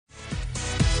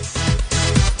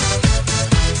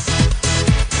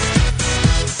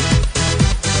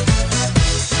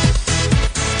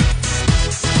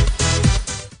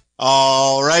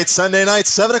Sunday night,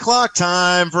 7 o'clock,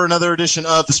 time for another edition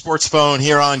of the Sports Phone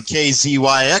here on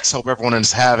KZYX. Hope everyone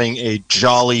is having a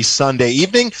jolly Sunday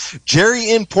evening.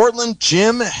 Jerry in Portland,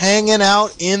 Jim hanging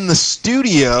out in the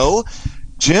studio.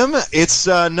 Jim, it's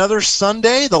another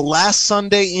Sunday, the last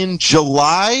Sunday in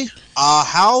July.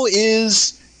 How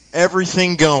is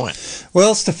everything going?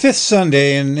 Well, it's the fifth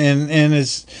Sunday, and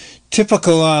it's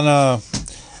typical on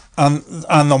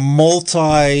the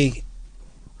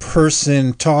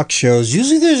multi-person talk shows.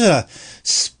 Usually there's a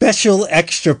special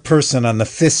extra person on the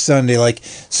fifth Sunday, like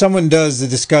someone does the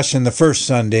discussion the first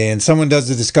Sunday and someone does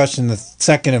the discussion the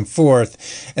second and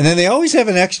fourth, and then they always have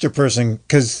an extra person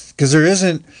because there's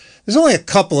only a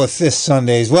couple of fifth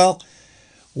Sundays. Well,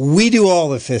 we do all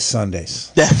the fifth Sundays.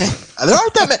 There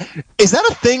aren't that many. Is that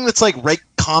a thing that's like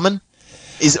common?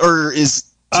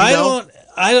 I don't.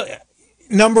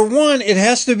 Number one, it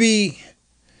has to be.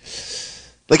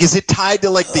 Like, is it tied to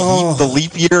like the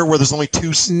leap year where there's only two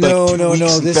weeks in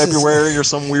February or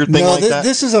some weird thing like that?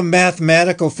 This is a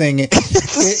mathematical thing. If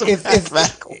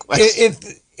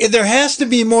there has to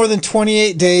be more than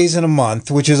 28 days in a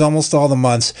month, which is almost all the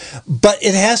months, but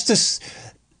it has to.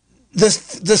 The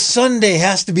Sunday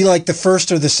has to be like the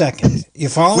first or the second. You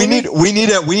follow me? We need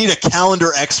a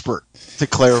calendar expert to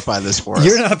clarify this for us.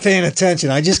 You're not paying attention.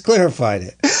 I just clarified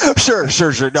it. Sure.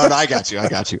 No, I got you.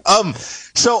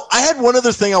 So I had one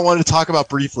other thing I wanted to talk about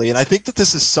briefly, and I think that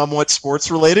this is somewhat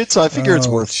sports related, so I figure it's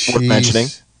worth mentioning.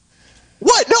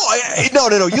 What? No.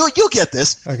 You'll get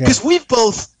this because we've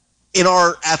both in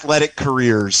our athletic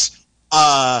careers.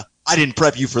 I didn't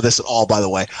prep you for this at all, by the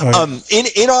way.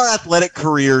 In our athletic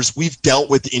careers, we've dealt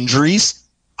with injuries.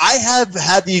 I have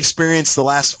had the experience the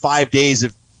last 5 days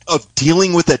of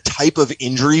dealing with a type of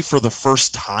injury for the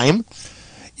first time.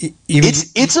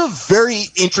 It's a very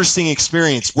interesting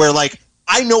experience where, like,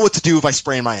 I know what to do if I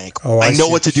sprain my ankle. I know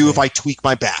what to do if I tweak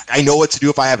my back. I know what to do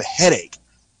if I have a headache.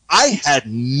 I had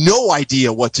no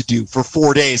idea what to do for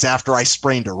 4 days after I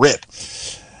sprained a rib.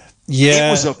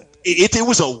 Yeah. It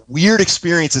was a weird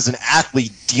experience as an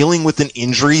athlete dealing with an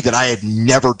injury that I had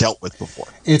never dealt with before.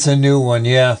 It's a new one,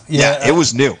 yeah. Yeah, it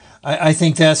was new. I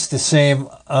think that's the same.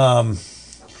 When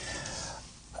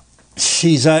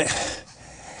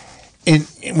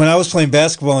I was playing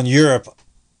basketball in Europe,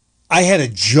 I had a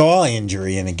jaw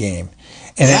injury in a game.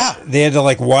 And they had to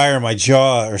like wire my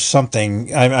jaw or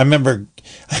something. I remember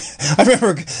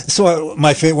so one of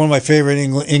my favorite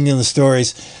England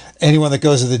stories. Anyone that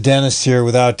goes to the dentist here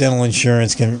without dental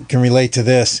insurance can relate to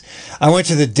this. I went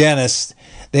to the dentist.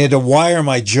 They had to wire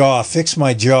my jaw, fix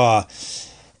my jaw,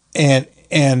 and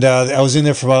I was in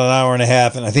there for about an hour and a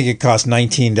half, and I think it cost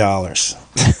 $19.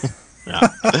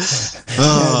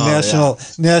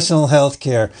 National health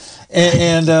care,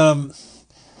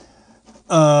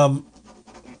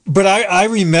 but I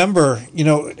remember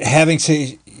having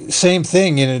to same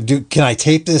thing. Can I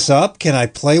tape this up? Can I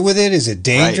play with it? Is it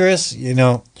dangerous?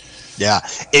 Right.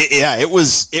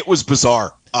 It was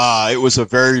bizarre. It was a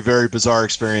very, very bizarre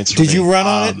experience for me. Did you run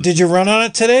on it? Did you run on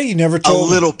it today? You never told me. A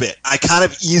little bit. I kind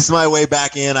of eased my way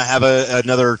back in. I have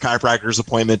another chiropractor's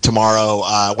appointment tomorrow.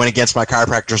 Went against my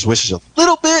chiropractor's wishes a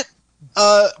little bit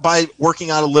by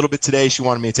working out a little bit today. She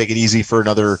wanted me to take it easy for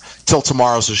till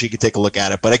tomorrow so she could take a look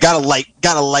at it. But I got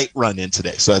a light run in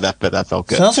today, so that felt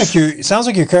good. Sounds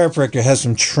like your chiropractor has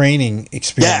some training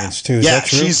experience too. Is that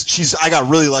true? She's. I got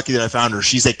really lucky that I found her.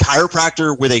 She's a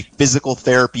chiropractor with a physical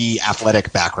therapy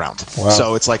athletic background. Wow.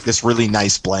 So it's like this really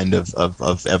nice blend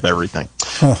of everything.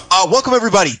 Huh. Welcome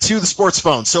everybody to the Sports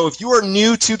Phone. So if you are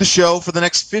new to the show, for the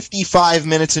next 55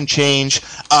 minutes and change,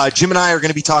 Jim and I are going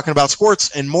to be talking about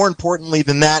sports, and more importantly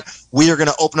than that, we are going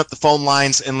to open up the phone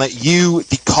lines and let you,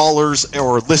 the callers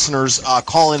or listeners,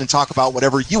 call in and talk about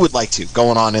whatever you would like to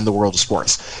going on in the world of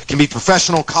sports. It can be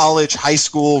professional, college, high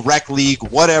school, rec league,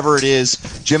 whatever it is.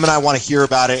 Jim and I want to hear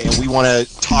about it, and we want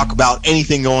to talk about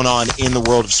anything going on in the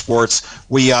world of sports.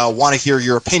 We want to hear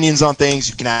your opinions on things.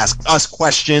 You can ask us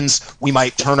questions. We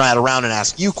might turn that around and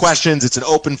ask you questions. It's an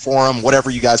open forum, whatever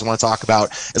you guys want to talk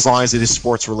about. As long as it is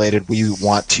sports related, we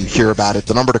want to hear about it.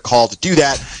 The number to call to do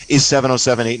that is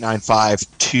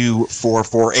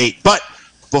 707-895-2448. But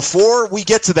before we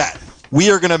get to that,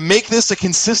 we are going to make this a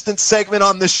consistent segment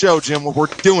on this show, Jim. We're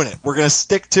doing it. We're going to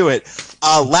stick to it.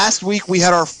 Last week, we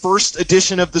had our first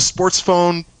edition of the Sports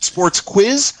Phone Sports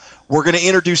Quiz. We're going to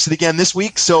introduce it again this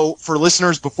week. So for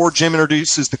listeners, before Jim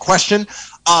introduces the question,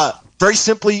 very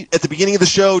simply, at the beginning of the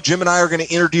show, Jim and I are going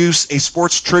to introduce a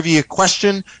sports trivia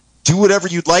question. Do whatever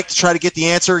you'd like to try to get the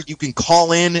answer. You can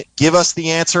call in, give us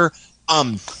the answer.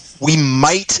 We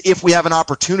might, if we have an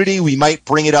opportunity, we might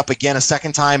bring it up again a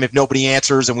second time if nobody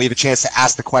answers and we have a chance to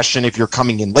ask the question if you're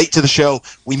coming in late to the show.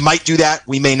 We might do that.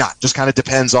 We may not. Just kind of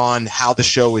depends on how the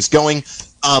show is going.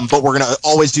 But we're going to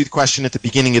always do the question at the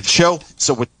beginning of the show.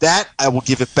 So with that, I will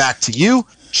give it back to you.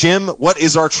 Jim, what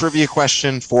is our trivia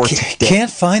question for today?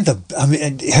 Can't find the. I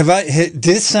mean, did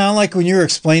it sound like when you were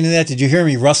explaining that? Did you hear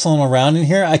me rustling around in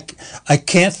here? I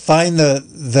can't find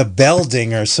the bell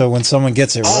dinger. So when someone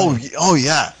gets it, oh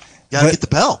yeah, you gotta get the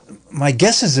bell. My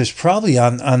guess is there's probably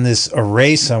on this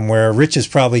array somewhere. Rich has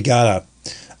probably got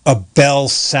a bell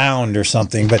sound or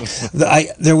something. But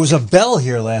there was a bell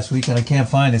here last week and I can't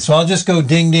find it. So I'll just go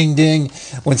ding ding ding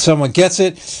when someone gets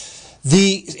it.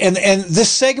 And this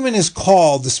segment is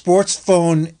called the Sports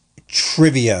Phone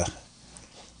Trivia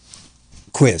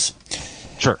Quiz.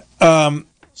 Sure.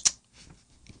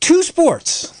 2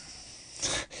 sports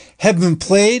have been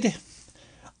played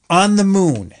on the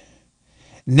moon.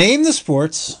 Name the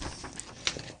sports,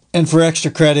 and for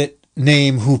extra credit,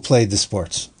 name who played the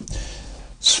sports.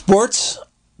 Sports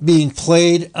being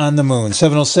played on the moon.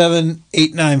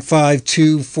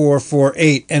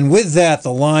 707-895-2448. And with that,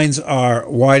 the lines are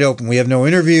wide open. We have no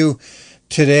interview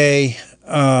today.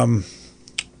 Local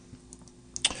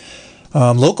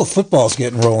football's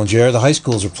getting rolling, Jared. The high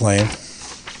schools are playing.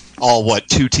 All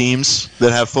 2 teams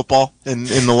that have football in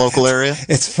the local area?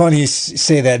 It's funny you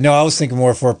say that. No, I was thinking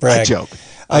more Fort Bragg. I joke.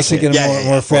 I was thinking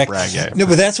more Fort Bragg. Yeah. No,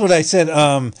 but that's what I said.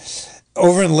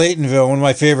 Over in Laytonville, one of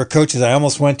my favorite coaches, I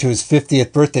almost went to his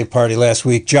 50th birthday party last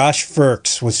week. Josh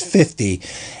Firks was 50,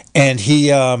 and he's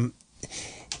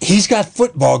got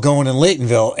football going in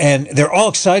Laytonville, and they're all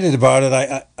excited about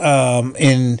it.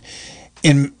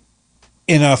 In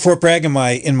Fort Bragg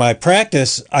in my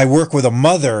practice, I work with a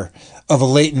mother of a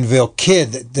Laytonville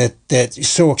kid that's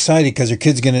so excited because her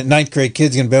 9th grade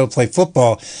kid's gonna be able to play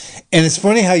football, and it's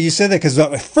funny how you said that because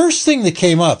the first thing that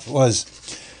came up was,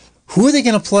 who are they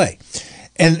going to play?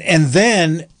 And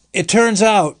then it turns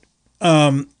out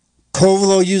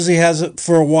Covelo usually has it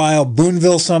for a while.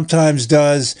 Boonville sometimes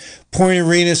does. Point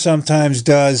Arena sometimes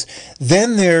does.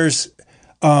 Then there's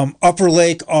Upper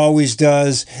Lake always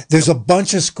does. There's a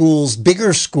bunch of schools,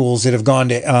 bigger schools, that have gone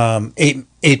to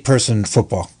eight-person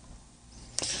football.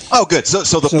 Oh, good.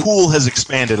 So the pool has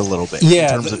expanded a little bit in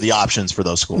terms of the options for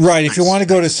those schools. Right. If you want to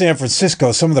go to San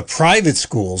Francisco, some of the private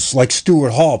schools, like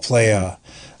Stewart Hall, play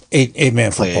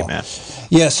eight-man football. Eight-man.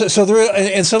 Yeah, so there,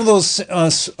 and some of those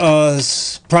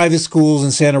private schools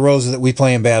in Santa Rosa that we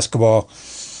play in basketball,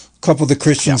 a couple of the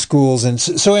Christian schools, and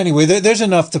so anyway, there's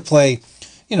enough to play,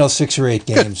 6 or 8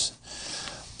 games.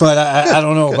 Good. But I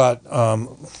don't know about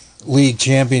league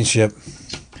championship.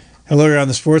 Hello, you're on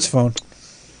the sports phone.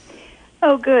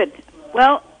 Oh, good.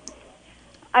 Well,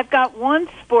 I've got one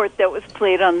sport that was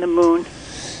played on the moon.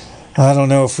 I don't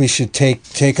know if we should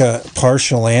take a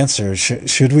partial answer.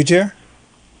 Should we, Jer?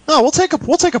 No, we'll take a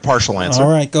partial answer. All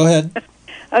right, go ahead.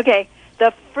 Okay,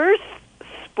 the first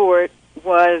sport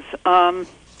was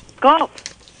golf.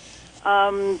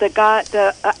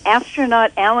 The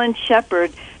astronaut Alan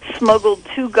Shepard smuggled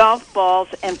 2 golf balls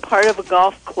and part of a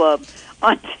golf club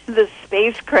onto the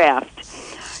spacecraft,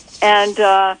 and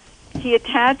he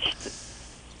attached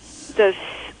the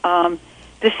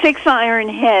 6-iron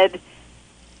head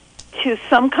to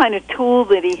some kind of tool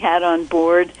that he had on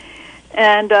board,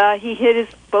 and he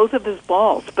hit both of his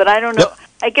balls. But I don't know. Yep.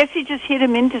 I guess he just hit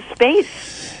him into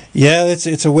space. Yeah,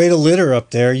 it's a way to litter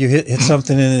up there. You hit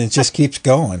something and it just keeps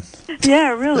going.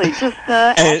 Yeah, really. Just.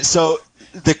 And so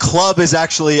the club is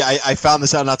actually, I found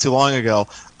this out not too long ago.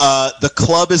 The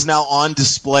club is now on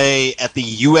display at the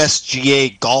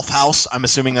USGA Golf House. I'm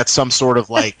assuming that's some sort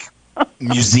of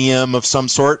museum of some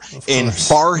sort in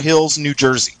Far Hills, New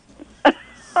Jersey.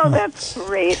 Oh, that's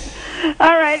great.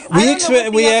 All right.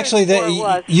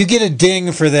 You get a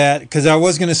ding for that, because I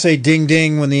was going to say ding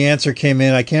ding when the answer came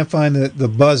in. I can't find the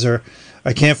buzzer.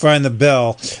 I can't find the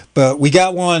bell. But we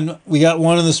got one. We got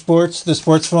one of the sports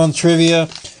phone trivia.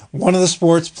 One of the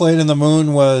sports played in the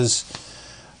moon was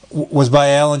by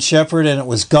Alan Shepard, and it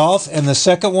was golf. And the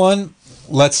second one,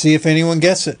 let's see if anyone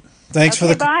gets it. Thanks for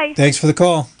the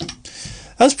call.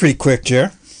 That was pretty quick,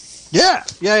 Jer. Yeah.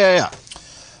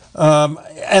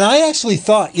 And I actually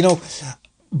thought,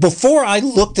 before I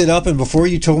looked it up and before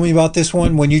you told me about this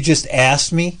one, when you just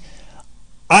asked me,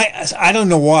 I don't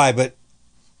know why, but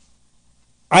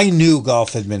I knew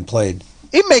golf had been played.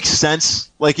 It makes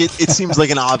sense. It seems like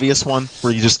an obvious one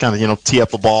where you just kind of tee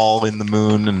up a ball in the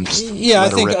moon and I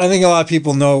think a lot of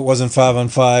people know it wasn't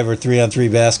 5-on-5 or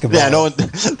 3-on-3 basketball. Yeah,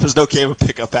 there's no game of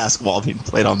pickup basketball being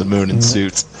played on the moon in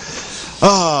suits.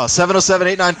 Oh,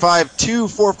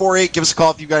 707-895-2448. Give us a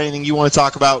call if you've got anything you want to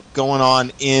talk about going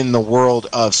on in the world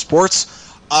of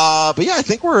sports. But yeah, I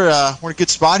think we're in a good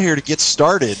spot here to get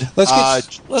started.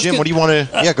 Jim, what do you want to?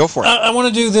 Yeah, go for it. I want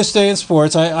to do This Day in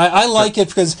Sports. I like it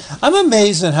because I'm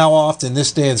amazed at how often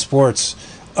This Day in Sports,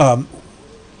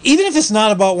 even if it's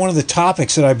not about one of the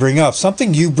topics that I bring up,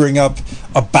 something you bring up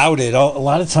about it, a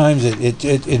lot of times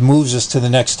it moves us to the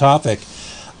next topic.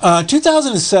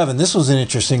 2007, this was an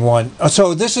interesting one.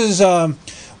 So this is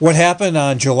what happened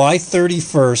on July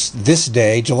 31st, this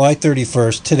day, July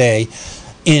 31st, today,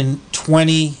 in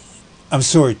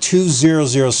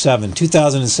 2007.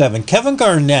 Kevin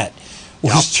Garnett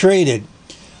was traded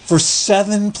for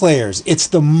 7 players. It's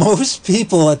the most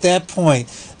people at that point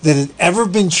that had ever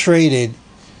been traded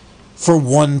for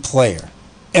one player.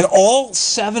 And all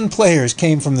 7 players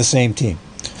came from the same team.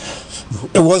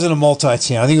 It wasn't a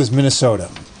multi-team. I think it was Minnesota.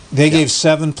 They gave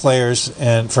 7 players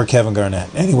and for Kevin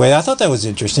Garnett. Anyway, I thought that was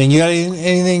interesting. You got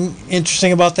anything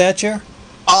interesting about that, Jer?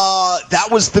 That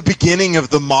was the beginning of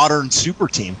the modern super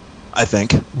team, I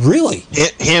think. Really?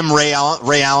 Him, Ray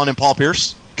Allen, and Paul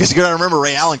Pierce. Because you got to remember,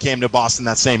 Ray Allen came to Boston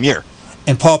that same year.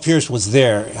 And Paul Pierce was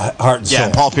there, heart and soul.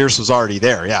 Yeah, Paul Pierce was already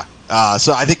there, yeah.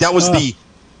 So I think that was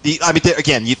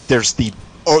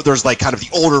there's like kind of the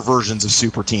older versions of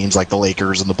super teams like the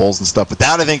Lakers and the Bulls and stuff, but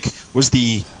that I think was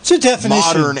the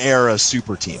modern era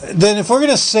super team. Then if we're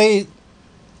going to say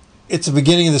it's the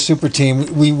beginning of the super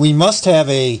team, we must have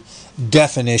a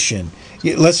definition.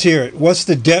 Let's hear it. What's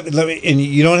the and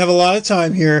you don't have a lot of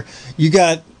time here. You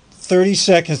got 30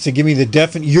 seconds to give me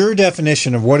your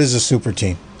definition of what is a super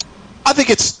team. I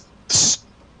think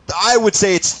I would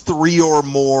say it's 3 or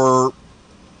more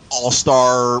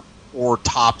all-star or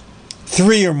top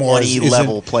 3 or more 20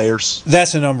 level players.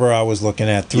 That's a number I was looking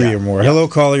at, 3 or more. Hello,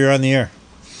 caller, you're on the air.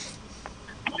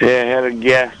 Yeah, I had a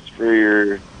guess for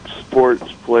your sports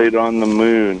played on the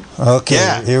moon.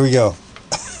 Okay, Here we go.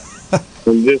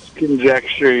 And just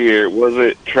conjecture here, was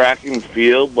it track and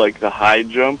field, like the high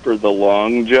jump or the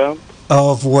long jump?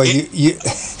 Oh, boy,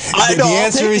 the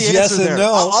answer is yes and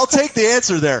no. I'll take the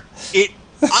answer there.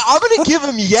 I'm going to give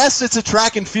him yes, it's a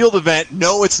track and field event.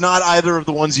 No, it's not either of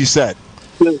the ones you said.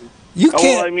 You can't.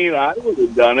 Well, I mean, I would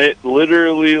have done it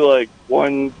literally like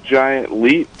one giant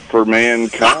leap for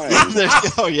mankind. There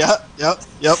you go.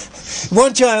 Yep.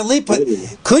 One giant leap, but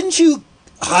couldn't you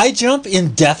high jump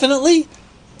indefinitely?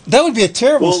 That would be a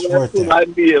terrible sport. That's what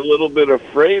I'd be a little bit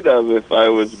afraid of if I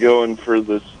was going for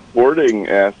the sporting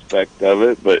aspect of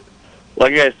it. But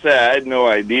like I said, I had no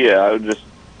idea. I was just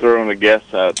throwing a guess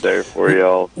out there for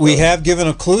y'all. So. We have given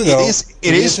a clue, though.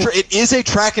 It is a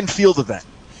track and field event.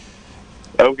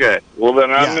 Okay, well then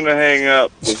I'm going to hang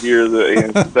up to hear the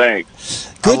answer.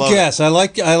 Thanks. Good guess. I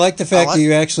like the fact that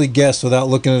you actually guessed without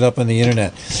looking it up on the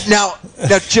internet. Now,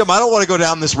 Jim, I don't want to go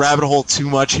down this rabbit hole too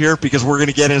much here because we're going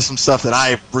to get into some stuff that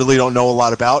I really don't know a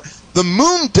lot about. The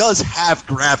moon does have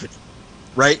gravity,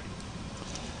 right?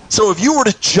 So if you were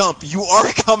to jump, you are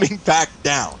coming back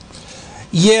down.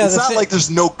 Yeah, it's not like there's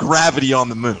no gravity on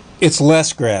the moon. It's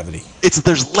less gravity.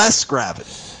 There's less gravity.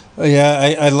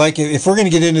 Yeah, I like it. If we're going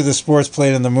to get into the sports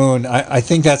played on the moon, I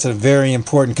think that's a very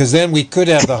important, because then we could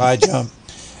have the high jump,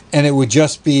 and it would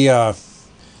just be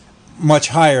much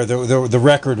higher. The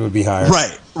record would be higher.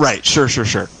 Right. Sure.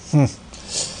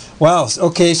 Wow.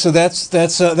 Okay, so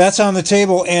that's on the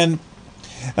table, and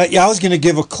I was going to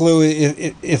give a clue.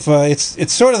 If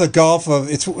it's sort of the golf of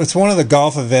it's one of the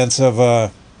golf events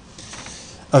of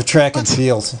track and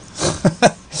field.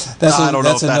 I don't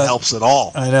know if that helps at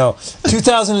all. I know.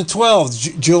 2012,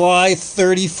 July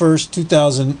 31st,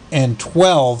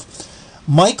 2012.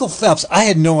 Michael Phelps. I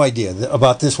had no idea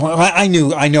about this one. I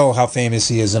know how famous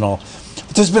he is and all.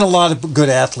 But there's been a lot of good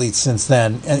athletes since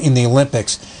then in the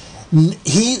Olympics.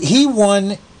 He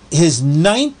won his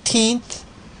 19th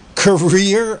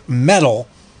career medal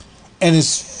and his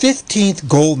 15th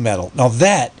gold medal. Now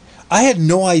that, I had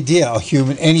no idea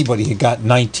anybody had got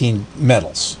 19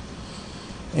 medals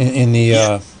in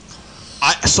the.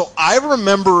 So I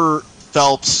remember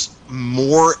Phelps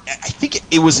more. I think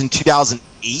it was in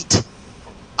 2008,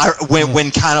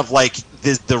 when kind of like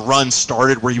the run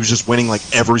started, where he was just winning like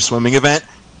every swimming event,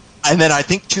 and then I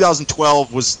think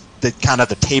 2012 was the kind of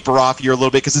the taper off year a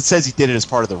little bit, because it says he did it as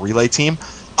part of the relay team.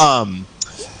 But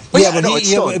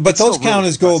those count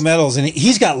as gold medals, and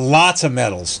he's got lots of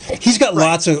medals. He's got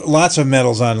lots of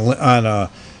medals on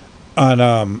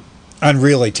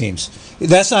relay teams.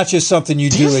 That's not just something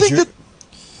you do.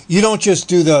 You don't just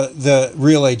do the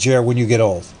relay, Jer, when you get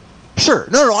old. Sure,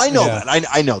 no, I know that.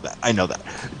 I know that.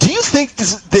 Do you think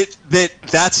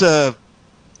that's a?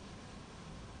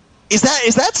 Is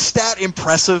that stat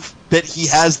impressive? that he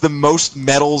has the most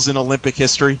medals in Olympic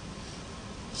history?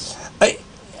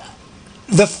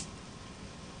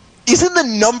 Isn't the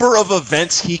number of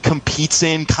events he competes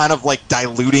in kind of like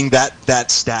diluting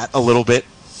that stat a little bit?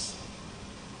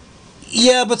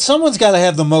 Yeah, but someone's got to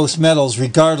have the most medals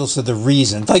regardless of the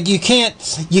reason. Like you can't,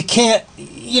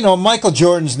 Michael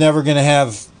Jordan's never going to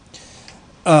have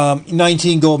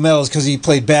 19 gold medals because he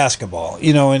played basketball,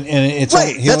 and it's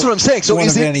right. That's what I'm saying. So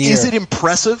is it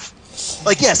impressive?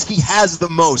 Like, yes, he has the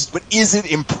most, but is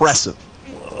it impressive?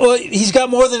 Well, he's got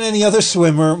more than any other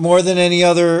swimmer, more than any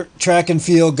other track and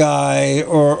field guy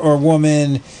or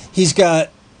woman. He's got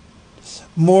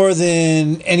more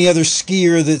than any other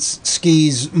skier that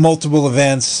skis multiple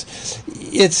events.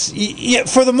 It's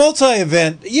for the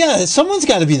multi-event. Yeah, someone's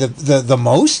got to be the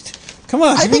most. Come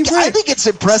on, I think it's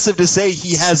impressive to say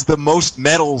he has the most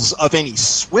medals of any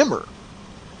swimmer.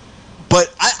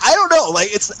 But I don't know.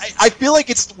 Like I feel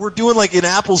like we're doing like an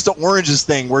apples to oranges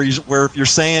thing where if you're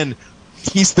saying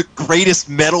he's the greatest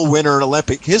medal winner in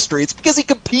Olympic history, it's because he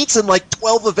competes in like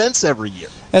 12 events every year.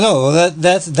 I know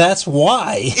that's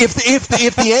why.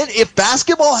 If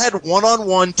basketball had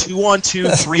 1-on-1, 2-on-2,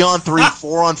 3-on-3,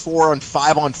 4-on-4, and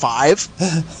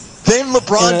 5-on-5, then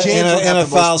LeBron James would have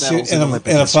the most medals in Olympic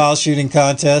history. In a foul shooting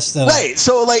contest. Right.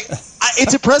 So like,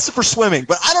 it's impressive for swimming,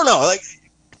 but I don't know. Like,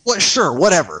 sure,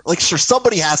 whatever. Like, sure,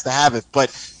 somebody has to have it,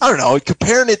 but I don't know.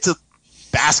 Comparing it to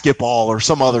basketball or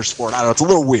some other sport, I don't know. It's a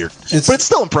little weird, but it's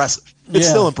still impressive. It's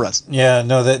still impressive. Yeah,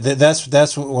 no,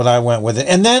 that's what I went with it.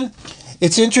 And then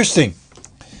it's interesting.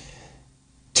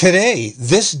 Today,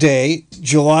 this day,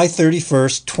 July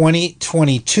 31st,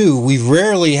 2022, we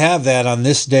rarely have that on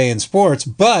this day in sports,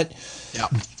 but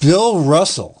Bill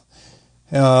Russell,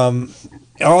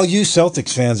 all you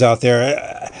Celtics fans out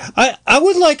there, I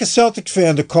would like a Celtics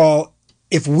fan to call.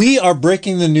 If we are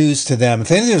breaking the news to them, if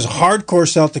there's hardcore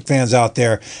Celtic fans out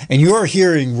there, and you're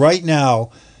hearing right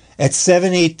now at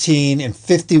 7:18 and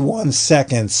 51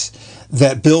 seconds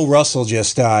that Bill Russell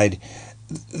just died,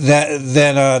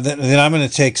 then I'm going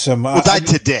to take some. Died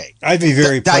today. I'd be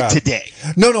very proud. Died today.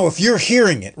 No. If you're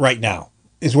hearing it right now,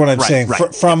 is what I'm saying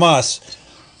from us.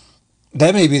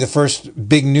 That may be the first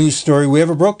big news story we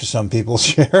ever broke to some people.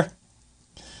 Share.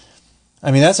 I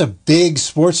mean, that's a big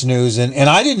sports news, and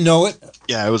I didn't know it.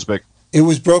 Yeah, it was big. It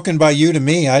was broken by you to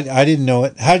me. I didn't know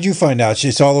it. How did you find out?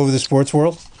 It's all over the sports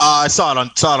world? I saw it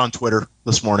on Twitter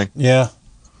this morning. Yeah.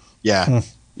 Yeah.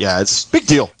 Yeah, it's a big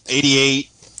deal. 88.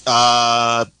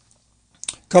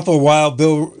 Couple of wild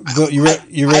Bill you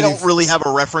ready? I don't really have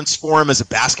a reference for him as a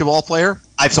basketball player.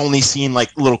 I've only seen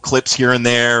like little clips here and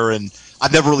there, and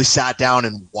I've never really sat down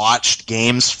and watched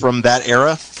games from that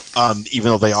era.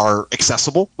 Even though they are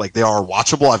accessible, like they are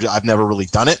watchable. I've never really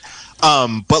done it.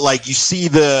 But like you see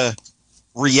the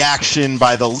reaction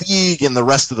by the league and the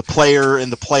rest of the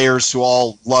players who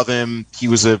all love him. He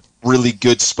was a really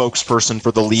good spokesperson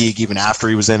for the league even after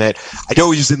he was in it. I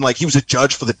know he was a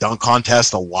judge for the dunk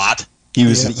contest a lot.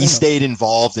 He stayed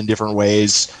involved in different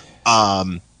ways.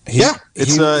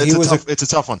 It's a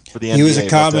tough one for the NBA. He was a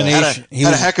combination. He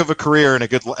had a heck of a career and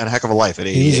a heck of a life at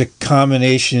 88. He's a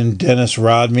combination Dennis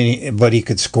Rodman, but he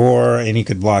could score and he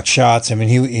could block shots. I mean,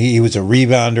 he was a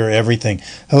rebounder, everything.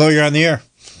 Hello, you're on the air.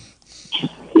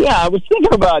 Yeah, I was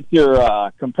thinking about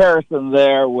your comparison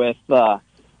there with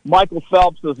Michael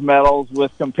Phelps's medals,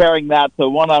 with comparing that to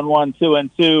 1-on-1,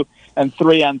 2-on-2, and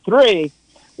 3-on-3.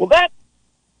 Well, that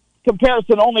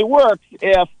comparison only works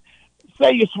if,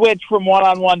 say, you switch from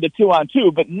 1-on-1 to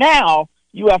 2-on-2, but now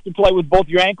you have to play with both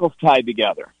your ankles tied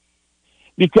together.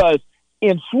 Because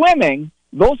in swimming,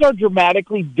 those are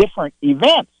dramatically different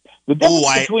events. The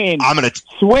difference between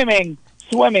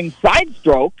swimming side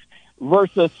stroke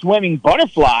versus swimming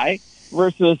butterfly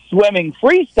versus swimming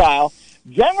freestyle,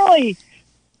 generally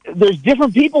there's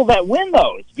different people that win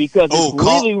those because it's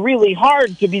really, really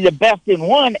hard to be the best in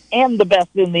one and the best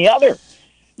in the other.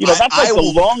 That's like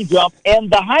the long jump and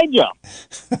the high jump.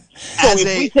 So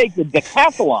if we take the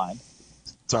decathlon,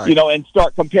 and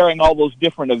start comparing all those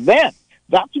different events,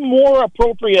 that's more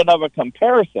appropriate of a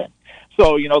comparison.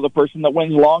 So, the person that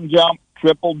wins long jump,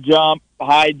 triple jump,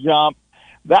 high jump,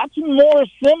 that's more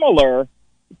similar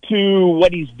to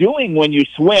what he's doing when you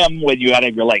swim, when you got to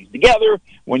have your legs together.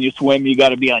 When you swim, you got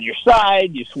to be on your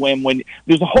side. You swim when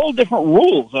there's a whole different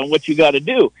rules on what you got to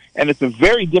do, and it's a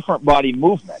very different body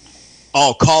movement.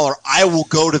 Oh, caller, I will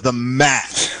go to the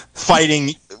mat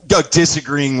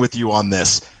disagreeing with you on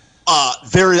this. I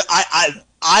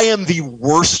am the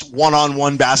worst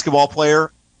one-on-one basketball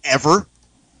player ever,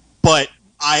 but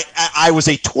I was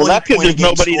a 20-point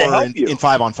game scorer in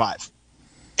 5-on-5.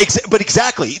 But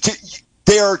exactly,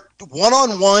 they are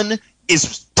 1-on-1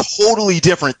 is totally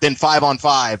different than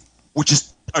 5-on-5, which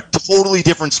is a totally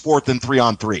different sport than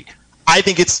 3-on-3. I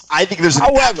think there's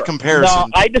an apt comparison. No,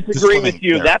 I disagree with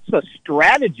you. There. That's a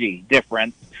strategy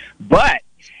difference. But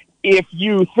if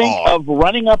you think of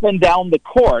running up and down the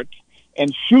court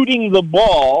and shooting the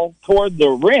ball toward the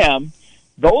rim,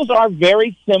 those are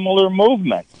very similar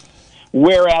movements.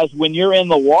 Whereas when you're in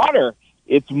the water,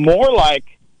 it's more like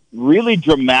really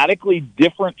dramatically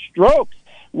different strokes,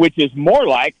 which is more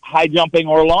like high jumping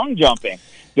or long jumping,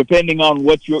 depending on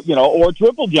what or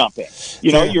triple jumping.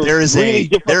 There is a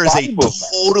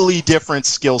totally different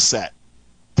skill set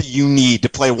that you need to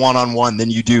play one-on-one than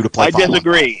you do to play. I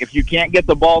disagree. If you can't get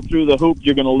the ball through the hoop,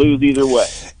 you're going to lose either way.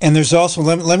 And there's also,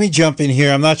 let me jump in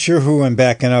here. I'm not sure who I'm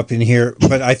backing up in here,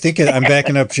 but I think I'm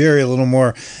backing up Jerry a little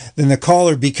more than the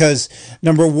caller because,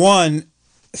 number one,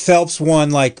 Phelps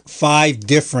won like 5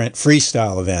 different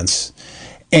freestyle events,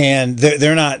 and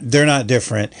they're not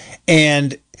different.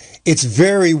 And it's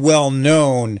very well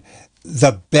known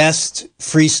the best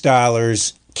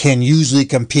freestylers can usually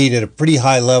compete at a pretty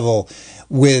high level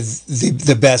with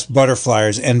the best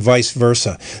butterflyers and vice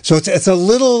versa. So it's a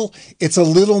little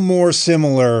more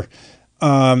similar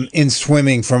in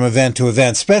swimming from event to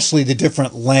event, especially the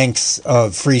different lengths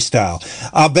of freestyle.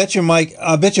 I'll bet you, Mike,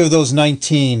 of those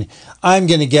 19, I'm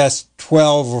going to guess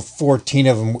 12 or 14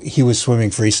 of them he was swimming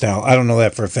freestyle. I don't know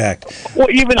that for a fact.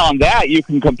 Well, even on that, you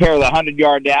can compare the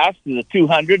 100-yard dash to the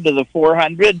 200 to the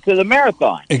 400 to the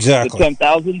marathon. Exactly. The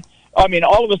 10,000. I mean,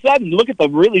 all of a sudden, look at the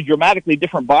really dramatically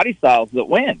different body styles that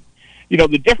win.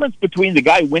 The difference between the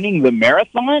guy winning the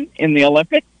marathon in the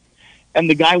Olympics and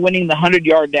the guy winning the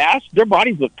 100-yard dash, their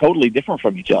bodies look totally different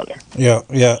from each other. Yeah.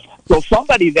 So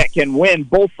somebody that can win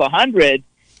both the 100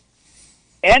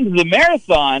 and the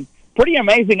marathon, pretty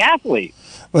amazing athlete.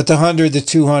 But the 100, the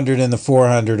 200, and the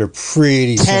 400 are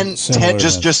pretty similar.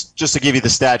 Just to give you the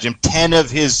stat, Jim, 10 of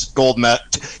his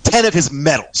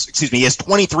medals. Excuse me, he has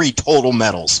 23 total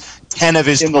medals. 10 of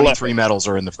his 23 medals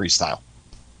are in the freestyle.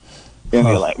 In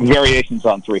the variations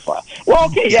on 3-file. Well,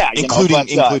 okay, yeah, including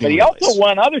but he also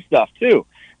won other stuff too.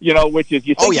 Which is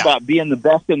you think about being the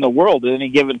best in the world at any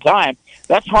given time.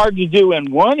 That's hard to do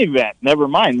in one event. Never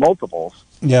mind multiples.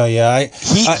 Yeah.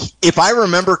 If I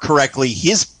remember correctly,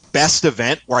 his best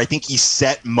event where I think he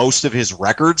set most of his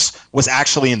records was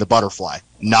actually in the butterfly,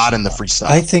 not in the freestyle.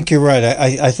 I think you're right.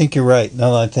 I think you're right.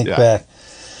 Now that I think back.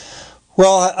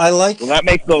 Well, that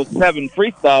makes those 7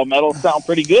 freestyle medals sound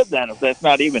pretty good then, if that's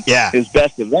not even his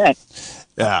best event.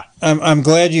 Yeah. I'm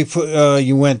glad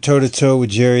you went toe to toe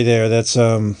with Jerry there. That's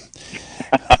I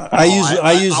usually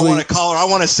I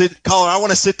want to sit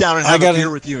down and have a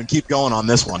beer with you and keep going on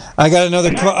this one. I got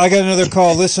another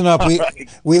call. Listen up.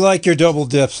 We like your double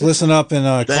dips. Listen up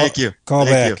and thank you. Call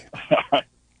back.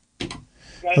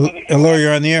 Hello,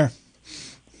 you're on the air.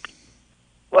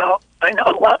 Well, I know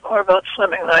a lot more about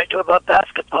swimming than I do about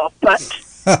basketball, but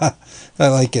I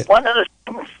like it. One of the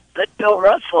things that Bill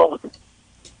Russell,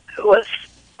 who was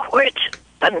quite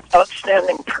an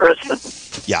outstanding person.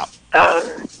 Yeah.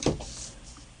 I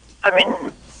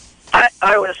mean,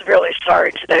 I was really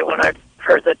sorry today when I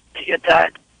heard that he had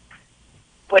died,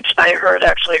 which I heard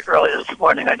actually early this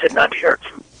morning. I did not hear it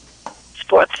from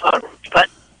Sports Zone.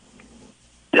 But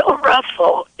Bill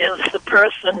Russell is the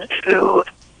person who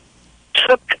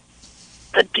took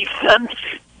the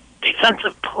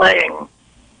defensive playing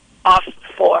off the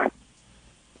floor.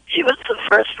 He was the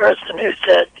first person who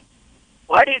said,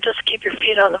 why do you just keep your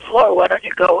feet on the floor? Why don't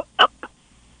you go up?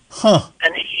 Huh.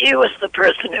 And he was the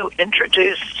person who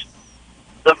introduced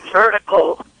the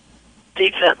vertical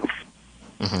defense.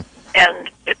 Mm-hmm. And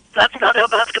that's not how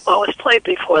basketball was played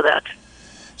before that.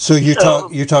 So you're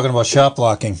talking about shot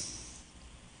blocking,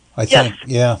 I think.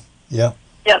 Yeah. Yes.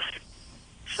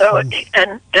 So,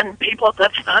 and people,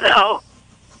 that's not how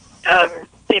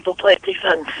people played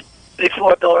defense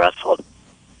before Bill Russell.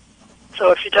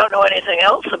 So if you don't know anything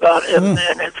else about him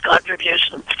and his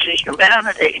contributions to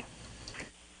humanity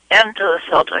and to the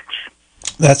Celtics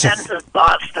and to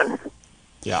Boston,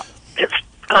 his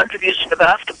contribution to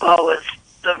basketball was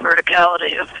the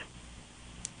verticality of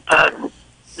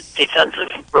the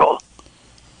defensive role.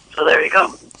 So there you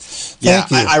go. Yeah,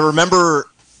 I remember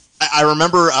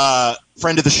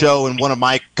friend of the show and one of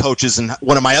my coaches and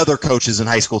one of my other coaches in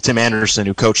high school, Tim Anderson,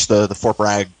 who coached the Fort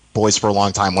Bragg boys for a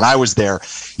long time. When I was there,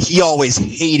 he always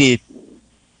hated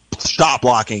shot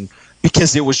blocking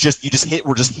because it was just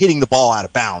we're just hitting the ball out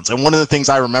of bounds. And one of the things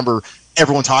I remember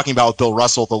everyone talking about with Bill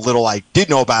Russell, the little I did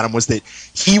know about him, was that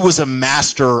he was a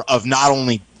master of not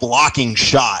only blocking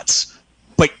shots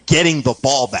but getting the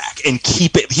ball back and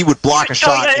keep it. He would block a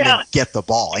shot and then get the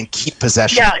ball and keep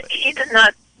possession. Yeah, he did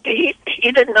not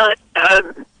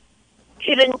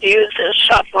he didn't use his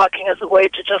shot blocking as a way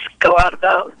to just go out of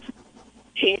bounds.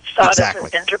 He saw it as an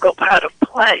integral part of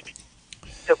play.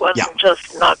 It wasn't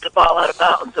just knock the ball out of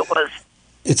bounds. It was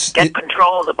get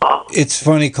control of the ball. It's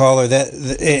funny, caller,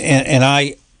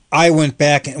 and I went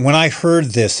back, and when I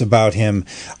heard this about him,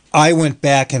 I went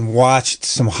back and watched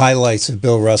some highlights of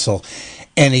Bill Russell,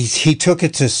 and he took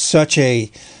it to such a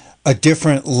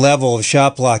different level of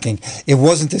shot blocking. It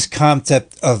wasn't this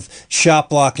concept of shot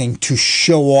blocking to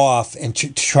show off and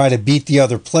to try to beat the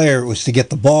other player. It was to get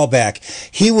the ball back.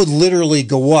 He would literally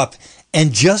go up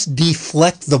and just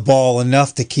deflect the ball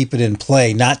enough to keep it in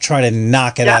play, not try to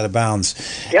knock it out of bounds.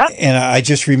 Yeah. And I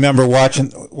just remember watching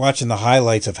the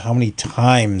highlights of how many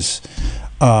times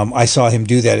I saw him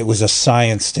do that. It was a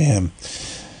science to him.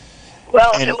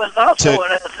 Well, it was also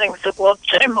one of the things that Wilt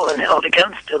Chamberlain held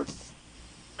against him.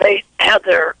 They had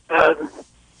their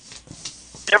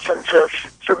differences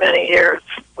for many years,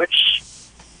 which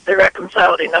they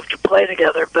reconciled enough to play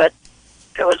together, but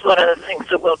it was one of the things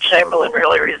that Wilt Chamberlain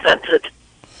really resented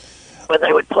when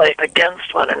they would play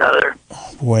against one another.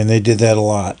 Boy, and they did that a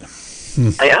lot.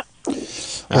 Yeah.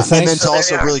 Well, and then to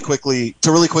also really quickly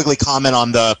comment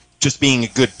on the just being a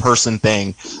good person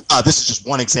thing. This is just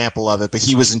one example of it, but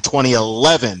he was in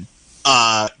 2011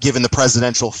 given the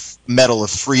Presidential Medal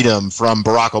of Freedom from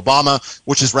Barack Obama,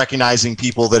 which is recognizing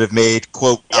people that have made,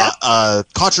 quote,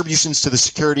 contributions to the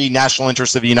security, national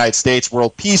interests of the United States,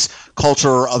 world peace, culture,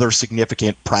 or other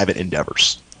significant private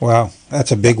endeavors. Wow,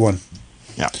 that's a big one.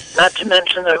 Yeah. Not to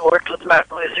mention that I worked with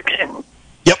Martin Luther King.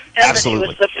 Yep, and absolutely.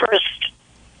 He was the first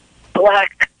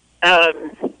black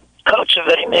coach of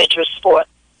any major sport.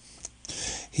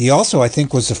 He also, I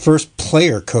think, was the first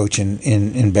player coach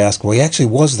in basketball. He actually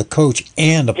was the coach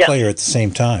and a player at the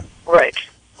same time. Right.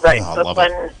 Oh, but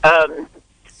when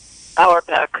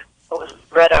Auerbach,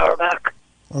 Red Auerbach,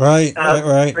 right,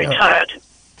 retired.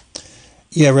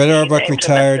 Yeah, Red Auerbach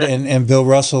retired, and Bill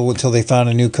Russell, until they found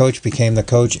a new coach, became the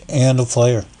coach and a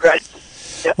player. Right.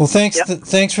 Yep. Well,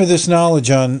 thanks for this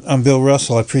knowledge on Bill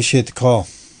Russell. I appreciate the call.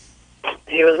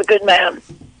 He was a good man.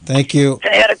 Thank you.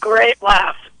 And he had a great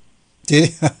laugh. Did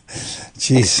he?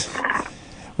 Jeez.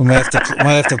 We might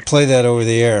have to play that over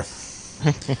the air.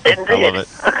 Indeed. I love it.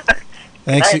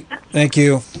 Thank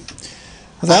you.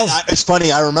 It's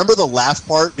funny. I remember the laugh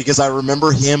part because I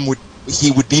remember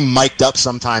he would be mic'd up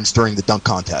sometimes during the dunk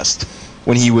contest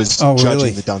when he was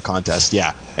judging the dunk contest.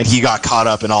 Yeah, and he got caught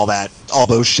up in all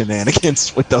those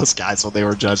shenanigans with those guys when they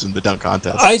were judging the dunk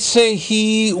contest. I'd say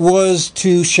he was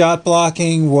to shot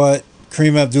blocking what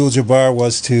Kareem Abdul-Jabbar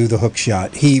was to the hook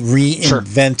shot. He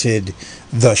reinvented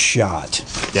the shot.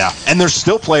 Yeah, and there's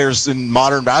still players in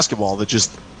modern basketball that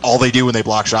just all they do when they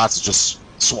block shots is just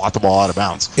swat the ball out of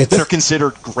bounds. They're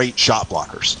considered great shot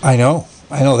blockers. I know.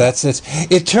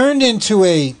 It turned into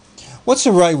a, what's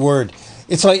the right word?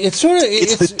 It's like it's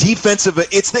the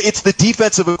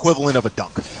defensive equivalent of a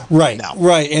dunk. Right now.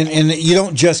 Right, and you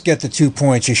don't just get the 2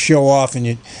 points. You show off,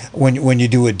 and when you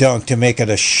do a dunk to make it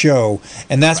a show,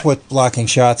 and that's what blocking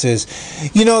shots is.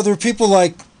 There are people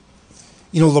like,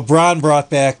 LeBron brought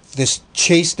back this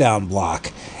chase down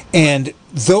block, and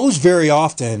those very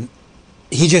often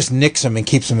he just nicks them and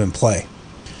keeps them in play.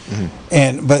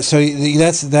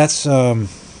 Mm-hmm. That's.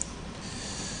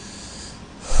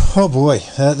 Oh boy,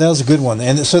 that was a good one.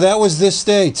 And so that was this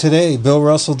day. Today, Bill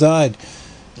Russell died.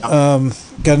 Got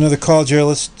another call, Jerry.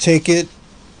 Let's take it.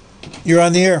 You're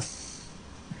on the air.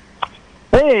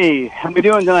 Hey, how we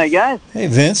doing tonight, guys? Hey,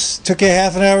 Vince. Took you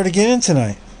half an hour to get in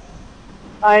tonight.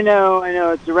 I know.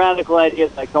 It's a radical idea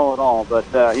that I call it all, but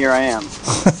here I am.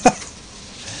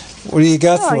 What do you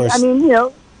got for us? I mean,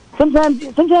 sometimes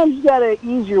you got to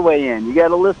ease your way in. You got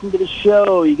to listen to the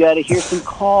show. You got to hear some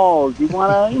calls. You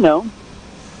want to,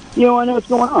 you want to know what's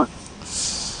going on.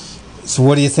 So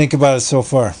what do you think about it so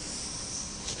far?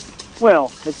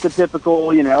 Well, it's the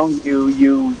typical,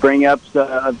 you bring up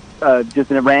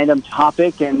just a random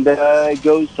topic and it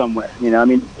goes somewhere.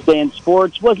 This day in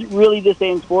sports wasn't really this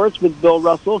day in sports with Bill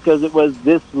Russell because it was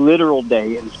this literal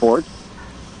day in sports.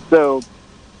 So,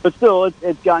 but still,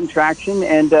 it's gotten traction.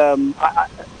 And,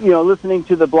 listening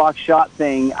to the block shot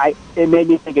thing, it made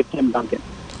me think of Tim Duncan.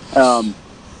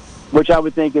 Which I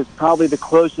would think is probably the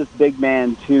closest big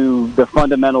man to the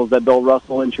fundamentals that Bill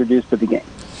Russell introduced to the game.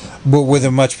 But with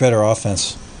a much better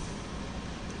offense.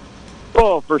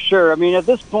 Oh, for sure. At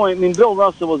this point, Bill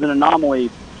Russell was an anomaly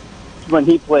when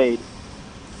he played.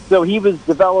 So he was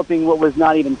developing what was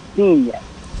not even seen yet.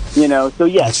 So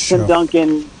yes, Tim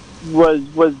Duncan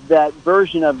was that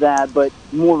version of that, but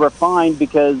more refined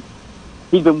because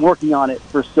he'd been working on it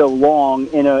for so long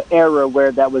in an era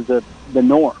where that was the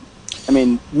norm. I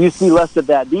mean, you see less of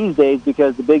that these days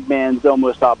because the big man's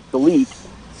almost obsolete,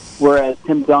 whereas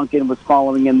Tim Duncan was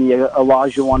following in the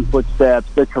Olajuwon footsteps,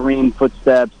 the Kareem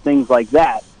footsteps, things like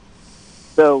that.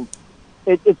 So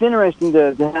it's interesting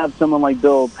to have someone like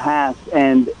Bill pass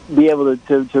and be able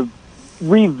to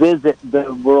revisit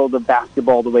the world of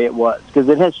basketball the way it was, because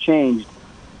it has changed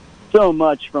so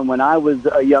much from when I was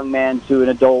a young man to an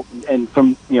adult, and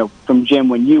from Jim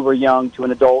when you were young to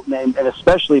an adult, and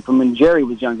especially from when Jerry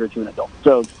was younger to an adult.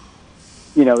 So,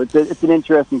 it's an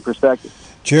interesting perspective.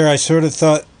 Jerry, I sort of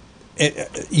thought,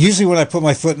 usually when I put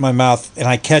my foot in my mouth and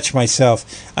I catch myself,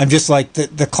 I'm just like,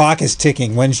 the clock is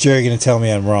ticking. When's Jerry going to tell me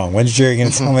I'm wrong? When's Jerry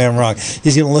going to tell me I'm wrong?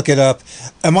 He's going to look it up.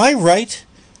 Am I right?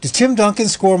 Does Tim Duncan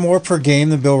score more per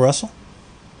game than Bill Russell?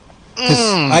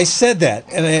 I said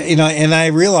that, and I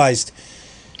realized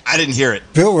I didn't hear it.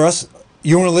 Bill Russell,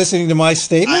 you weren't listening to my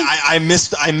statement. I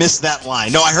missed that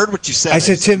line. No, I heard what you said. I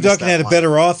said Tim Duncan had a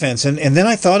better offense, and then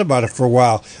I thought about it for a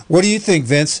while. What do you think,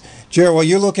 Vince? Jared, while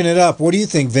you're looking it up, what do you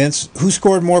think, Vince? Who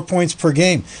scored more points per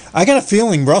game? I got a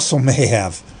feeling Russell may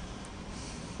have.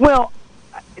 Well,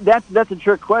 that's a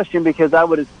trick question, because I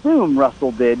would assume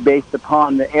Russell did, based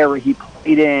upon the era he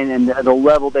played in and the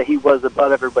level that he was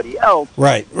above everybody else.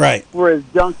 Right. Whereas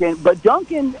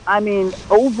Duncan, I mean,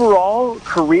 overall,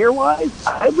 career-wise,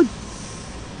 I would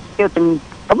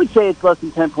say it's less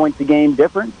than 10 points a game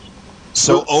difference.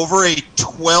 So over a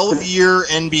 12-year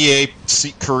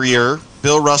NBA career,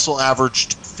 Bill Russell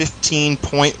averaged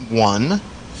 15.1,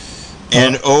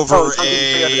 and over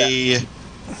a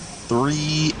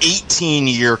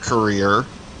 18-year career,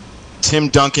 Tim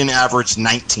Duncan averaged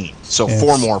 19. So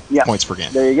 4 more points per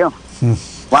game. There you go.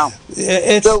 Wow.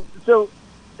 So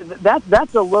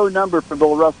that's a low number for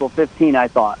Bill Russell. 15, I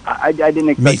thought. I didn't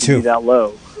expect it to be that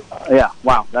low.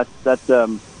 Wow. That's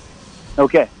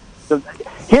okay. So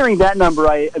hearing that number,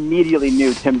 I immediately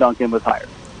knew Tim Duncan was higher.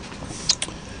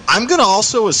 I'm going to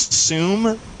also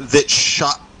assume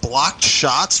that blocked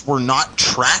shots were not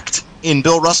tracked in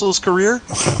Bill Russell's career,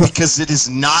 because it is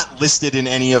not listed in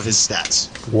any of his stats.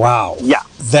 Wow. Yeah.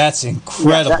 That's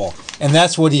incredible. And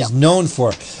that's what he's known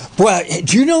for. Boy,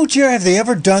 do you know, Jerry, have they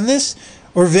ever done this?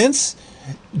 Or Vince,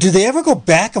 do they ever go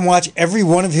back and watch every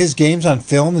one of his games on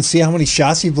film and see how many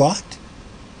shots he blocked?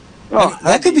 Oh,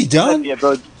 that could be done.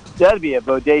 That'd be a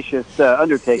bodacious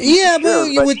undertaking. Yeah,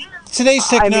 but with today's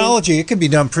technology, it can be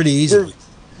done pretty easily.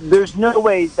 There's no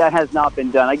way that has not been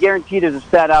done. I guarantee there's a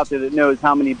stat out there that knows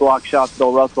how many block shots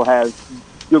Bill Russell has.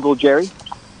 Google Jerry.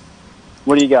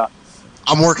 What do you got?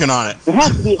 I'm working on it. There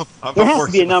has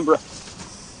to be a number.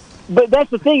 But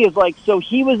that's the thing is, so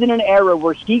he was in an era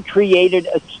where he created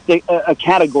a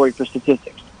category for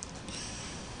statistics.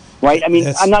 Right? I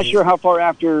mean, I'm not sure how far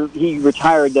after he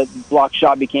retired that block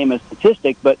shot became a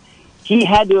statistic, but he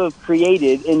had to have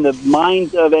created in the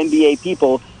minds of NBA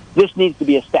people, this needs to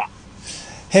be a stat.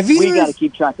 We got to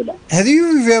keep track of that. Have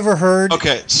you ever heard?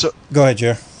 Okay, so go ahead,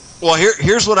 Jer. Well,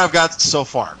 here's what I've got so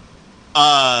far.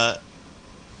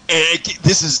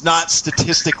 This is not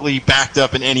statistically backed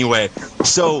up in any way.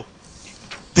 So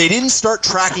they didn't start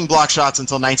tracking block shots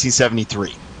until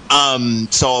 1973.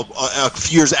 So a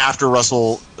few years after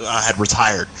Russell had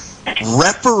retired.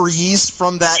 Referees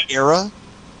from that era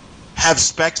have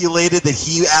speculated that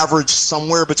he averaged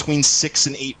somewhere between 6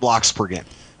 and 8 blocks per game.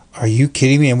 Are you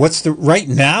kidding me? And right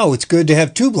now? It's good to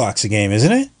have 2 blocks a game,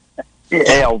 isn't it?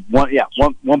 Yeah,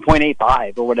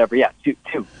 1.85 or whatever. Yeah, two.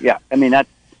 Yeah, I mean that's.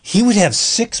 He would have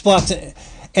 6 blocks,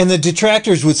 and the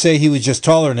detractors would say he was just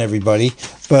taller than everybody.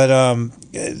 But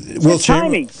Will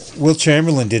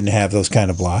Chamberlain didn't have those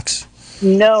kind of blocks.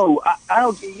 No, I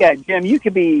don't. Yeah, Jim, you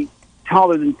could be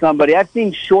taller than somebody. I've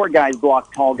seen short guys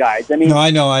block tall guys. I mean, no, I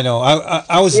know.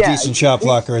 I was a decent shot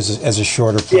blocker as a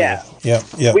shorter player. Yeah.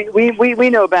 We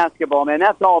know basketball, man.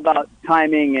 That's all about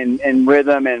timing and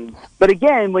rhythm. But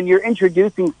again, when you're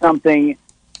introducing something,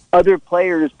 other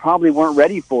players probably weren't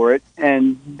ready for it,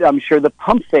 and I'm sure the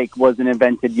pump fake wasn't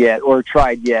invented yet or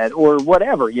tried yet or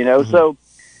whatever. Mm-hmm. So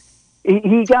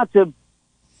he got to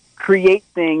create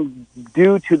things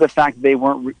due to the fact they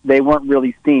weren't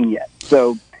really seen yet.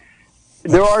 So.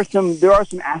 There are some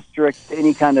asterisks to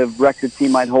any kind of records he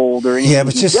might hold or anything. Yeah,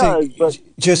 but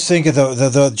just think of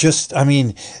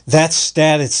that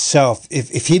stat itself.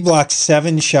 If he blocked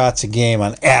 7 shots a game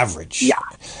on average,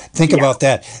 think about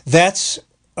that. That's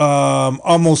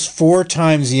almost 4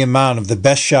 times the amount of the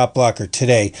best shot blocker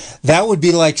today. That would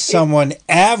be like someone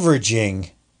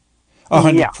averaging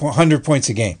 100 points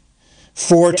a game.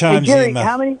 4 times Jerry, the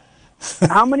amount.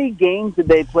 How many games did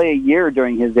they play a year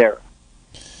during his era?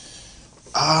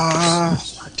 I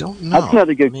don't know. That's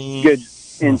another good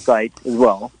insight as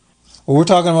well. Well, we're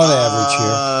talking about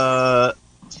average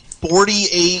here.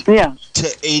 48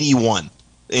 to 81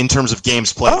 in terms of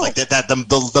games played. Like that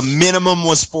the minimum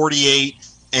was 48,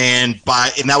 and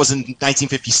that was in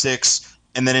 1956,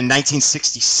 and then in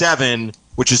 1967,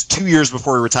 which is 2 years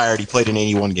before he retired, he played an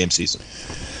 81 game season.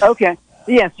 Okay.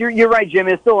 Yes, you're right, Jim.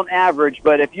 It's still an average,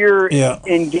 but if you're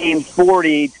in game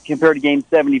 40 compared to game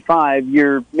 75,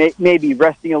 you're maybe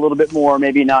resting a little bit more,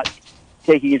 maybe not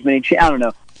taking as many I don't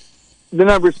know. The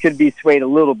numbers could be swayed a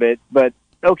little bit, but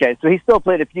okay. So he still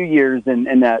played a few years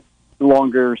in that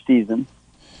longer season.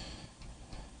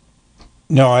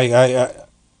 No,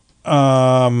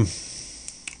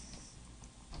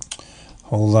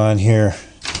 hold on here.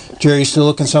 Jerry, you still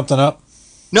looking something up?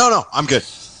 No, I'm good.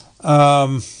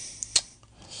 Well,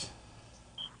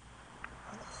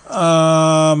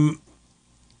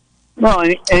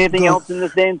 anything else in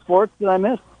this day in sports that I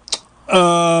missed?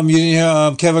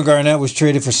 Kevin Garnett was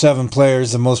traded for 7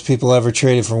 players, the most people ever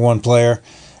traded for 1 player.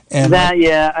 And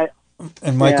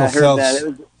and Michael Phelps.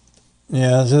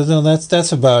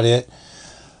 That's about it.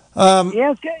 I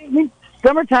mean,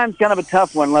 summertime's kind of a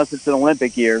tough one unless it's an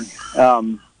Olympic year,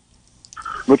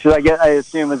 which I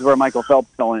assume is where Michael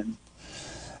Phelps fell in.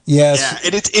 Yes. Yeah,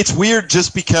 and it's weird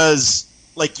just because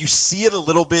like you see it a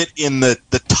little bit in the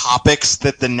topics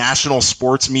that the national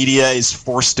sports media is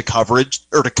forced to cover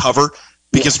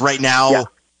because right now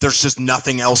there's just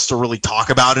nothing else to really talk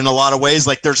about in a lot of ways.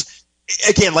 Like there's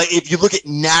again, like if you look at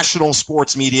national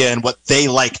sports media and what they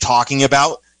like talking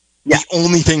about, the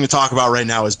only thing to talk about right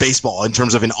now is baseball in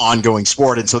terms of an ongoing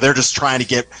sport. And so they're just trying to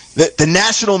get the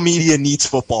national media needs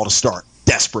football to start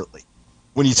desperately.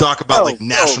 When you talk about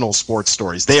national sports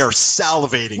stories, they are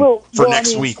salivating for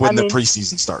next week when the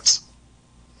preseason starts.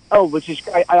 Oh, which is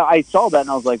I saw that and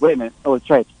I was like, wait a minute. Oh, it's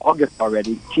right. It's August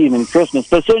already. Gee, even Christmas.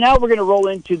 But so now we're going to roll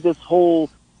into this whole,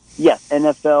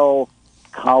 NFL,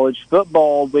 college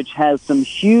football, which has some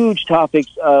huge topics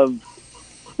of,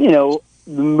 the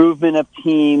movement of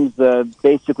teams,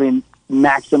 basically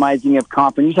maximizing of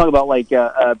conference. You talk about like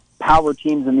power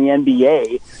teams in the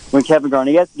NBA when Kevin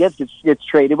Garnett gets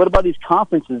traded. What about these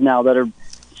conferences now that are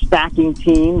stacking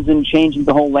teams and changing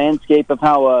the whole landscape of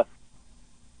how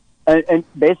and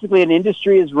basically an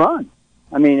industry is run?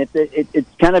 I mean, it's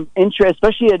kind of interesting,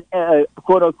 especially a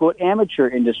quote unquote amateur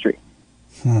industry.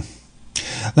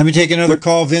 Let me take another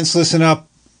call. Vince, listen up.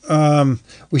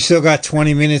 We still got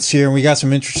 20 minutes here, and we got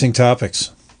some interesting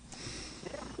topics.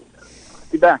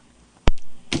 Be back.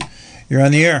 You're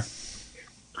on the air.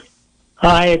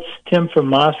 Hi, it's Tim from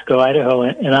Moscow, Idaho,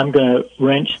 and I'm going to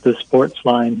wrench the sports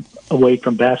line away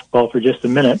from basketball for just a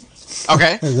minute.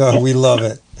 Okay. We love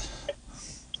it.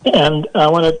 And I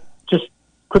want to just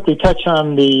quickly touch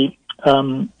on the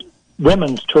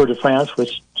women's Tour de France,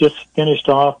 which just finished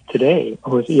off today,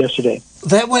 or was it yesterday?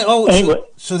 That went. Anyway,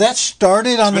 so that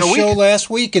started on the show last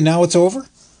week, and now it's over.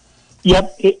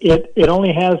 Yep, it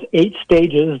only has 8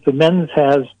 stages. The men's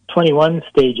has 21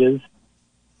 stages.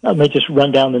 Let me just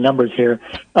run down the numbers here.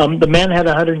 The men had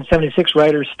 176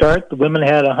 riders start. The women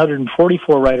had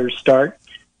 144 riders start.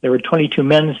 There were 22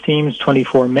 men's teams,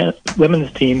 24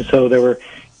 women's teams. So there were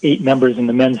 8 members in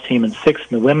the men's team and 6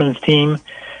 in the women's team.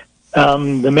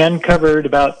 The men covered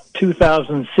about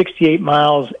 2,068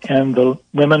 miles, and the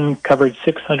women covered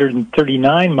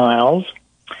 639 miles.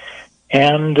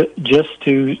 And just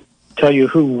to tell you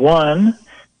who won,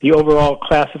 the overall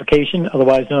classification,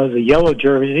 otherwise known as the yellow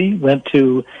jersey, went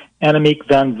to Annemiek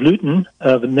van Vleuten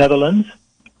of the Netherlands.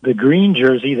 The green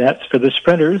jersey, that's for the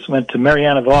sprinters, went to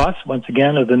Marianne Vos, once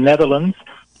again, of the Netherlands.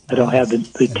 I don't have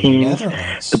the teams.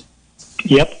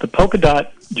 The polka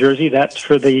dot jersey, that's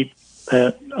for the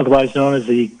otherwise known as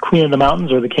the Queen of the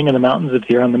Mountains or the King of the Mountains, if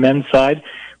you're on the men's side,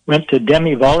 went to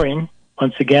Demi Vollering,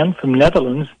 once again, from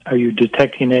Netherlands. Are you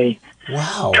detecting a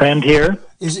trend here?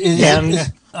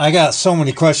 I got so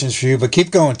many questions for you, but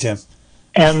keep going, Tim.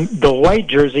 And the white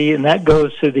jersey, and that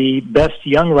goes to the best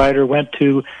young rider, went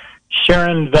to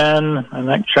Sharon van, I'm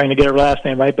not trying to get her last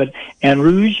name right, but Anne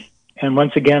Rouge, and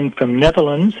once again from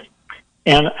Netherlands.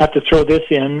 And I have to throw this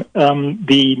in,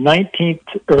 the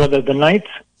 9th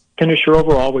finisher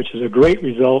overall, which is a great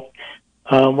result,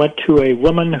 went to a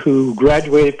woman who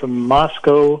graduated from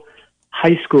Moscow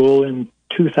High School in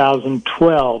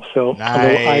 2012. So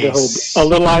nice. a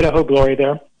little Idaho glory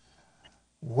there.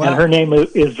 Wow. And her name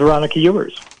is Veronica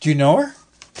Ewers. Do you know her?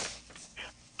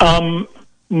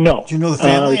 No. Do you know the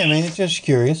family? I mean, it's just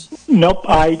curious. Nope,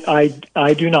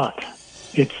 I do not.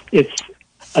 It's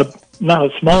not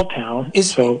a small town.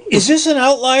 Is this an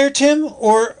outlier, Tim,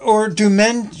 or do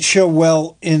men show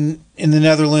well in the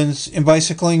Netherlands in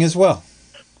bicycling as well?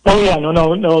 Oh yeah, no.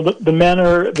 The men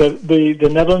are the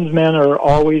Netherlands men are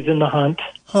always in the hunt.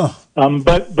 Huh.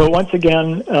 But once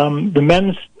again, the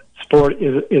men's sport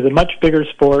is a much bigger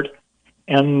sport,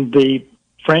 and the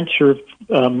French are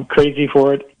crazy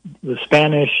for it. The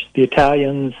Spanish, the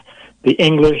Italians, the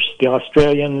English, the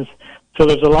Australians. So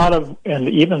there's a lot of, and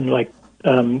even like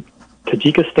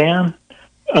Tajikistan.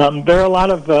 There are a lot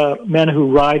of men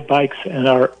who ride bikes and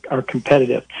are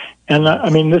competitive. And I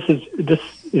mean, this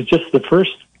is just the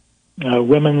first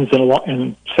women's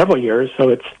in several years. So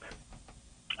it's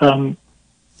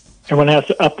everyone has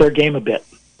to up their game a bit.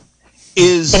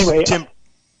 Anyway, Tim,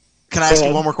 can I ask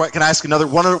you one more question? Can I ask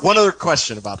one other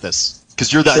question about this?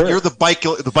 Because you're the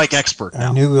bike expert now.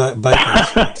 I knew bike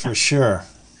expert for sure.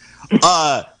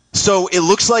 So it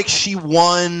looks like she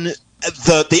won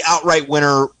the outright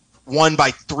winner. Won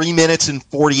by 3 minutes and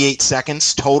 48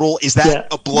 seconds total. Is that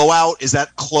a blowout? Is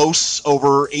that close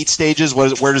over 8 stages?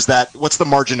 What's the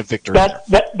margin of victory?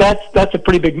 That's a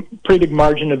pretty big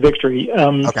margin of victory.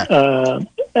 Okay.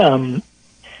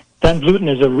 Van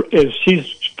Vleuten she's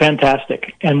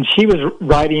fantastic, and she was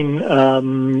riding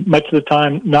much of the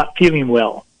time not feeling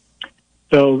well,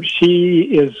 so she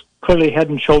is clearly head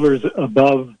and shoulders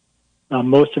above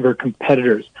most of her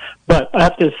competitors. But I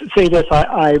have to say this: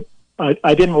 I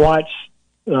didn't watch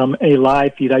a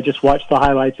live feed. I just watched the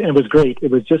highlights, and it was great.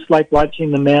 It was just like watching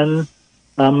the men.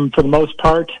 For the most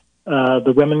part,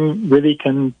 the women really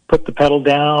can put the pedal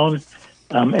down,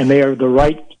 and they are the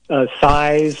right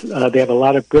size. They have a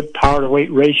lot of good power to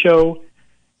weight ratio,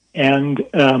 and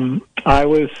I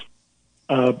was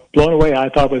blown away. I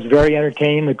thought it was very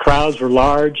entertaining. The crowds were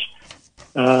large.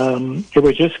 It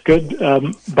was just good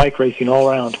bike racing all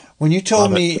around. When you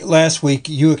told me last week,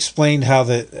 you explained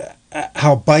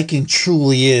how biking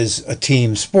truly is a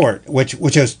team sport, which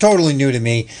was totally new to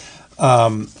me.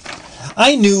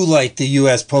 I knew like the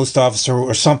U.S. Post Office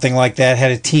or something like that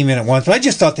had a team in it once, but I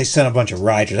just thought they sent a bunch of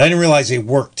riders. I didn't realize they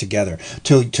worked together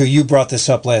till you brought this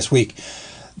up last week.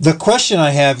 The question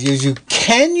I have is,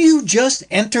 can you just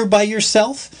enter by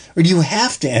yourself, or do you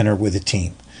have to enter with a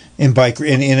team in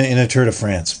a Tour de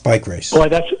France bike race? Boy,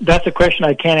 that's a question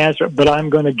I can't answer, but I'm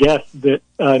going to guess that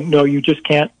no, you just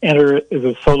can't enter as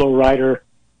a solo rider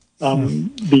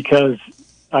because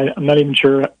I'm not even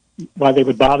sure why they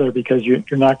would bother, because you're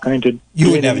not going to. You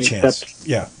wouldn't have a chance.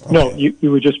 Yeah. Okay. No,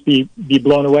 you would just be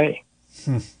blown away.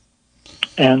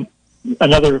 And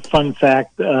another fun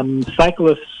fact: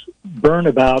 cyclists burn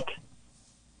about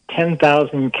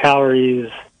 10,000 calories.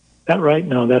 Is that right?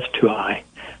 No, that's too high.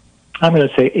 I'm going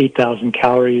to say 8,000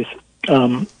 calories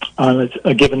on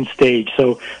a given stage.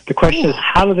 So the question is,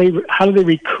 how do they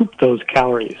recoup those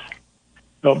calories?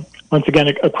 So once again,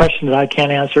 a question that I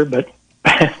can't answer, but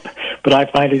but I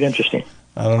find it interesting.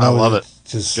 I don't know. I love it.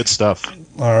 Just good stuff.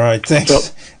 All right, thanks.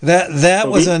 So, that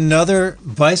was another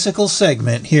bicycle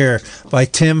segment here by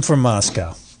Tim from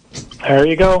Moscow. There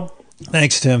you go.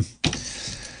 Thanks, Tim.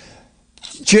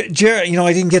 Jared,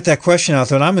 I didn't get that question out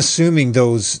there, and I'm assuming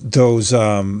those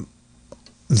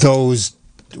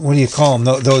what do you call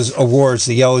them? Those awards,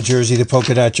 the yellow jersey, the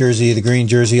polka dot jersey, the green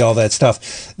jersey, all that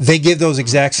stuff. They give those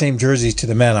exact same jerseys to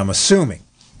the men, I'm assuming.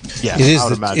 Yeah, I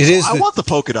would imagine. I want the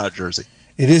polka dot jersey.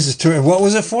 It is. What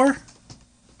was it for?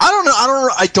 I don't know.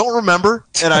 I don't remember,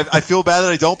 and I feel bad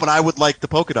that I don't. But I would like the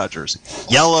polka dot jersey.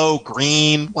 Yellow,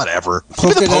 green, whatever.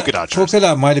 Polka dot jersey. Polka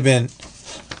dot might have been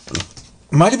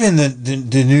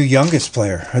the new youngest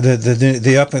player, or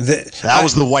the up and that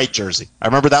was the white jersey. I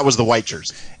remember that was the white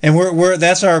jersey. And we're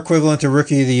that's our equivalent to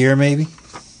Rookie of the Year, maybe.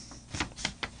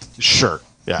 Sure.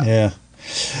 Yeah. Yeah.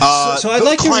 So I'd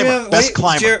like to best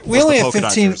climber. Jared, we only have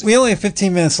 15. We only have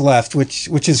 15 minutes left, which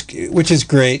is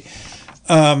great.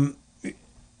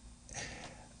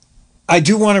 I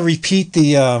do want to repeat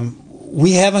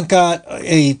we haven't got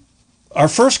our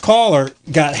first caller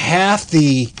got half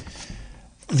the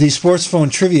sports phone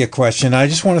trivia question. I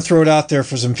just want to throw it out there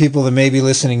for some people that may be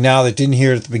listening now that didn't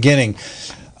hear it at the beginning.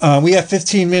 We have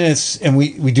 15 minutes, and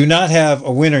we do not have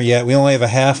a winner yet. We only have a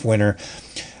half winner.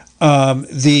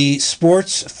 The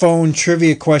sports phone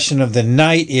trivia question of the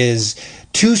night is: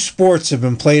 2 sports have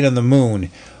been played on the moon.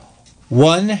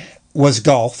 One was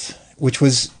golf, which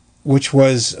was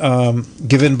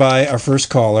given by our first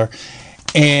caller,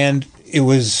 and it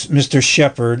was Mr.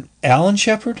 Shepard, Alan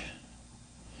Shepard.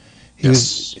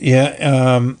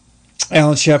 Alan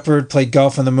Shepard played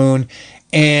golf on the moon.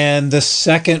 And the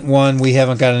second one we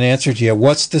haven't got an answer to yet.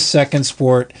 What's the second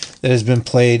sport that has been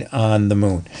played on the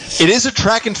moon? It is a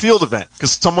track and field event,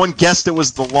 because someone guessed it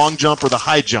was the long jump or the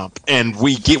high jump, and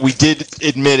we did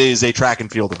admit it is a track and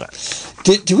field event.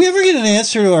 Did we ever get an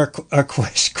answer to our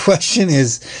question?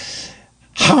 Is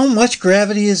how much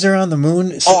gravity is there on the moon?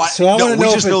 We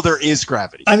just know there is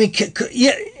gravity. I mean,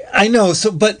 yeah, I know.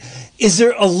 So, but is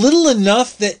there a little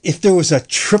enough that if there was a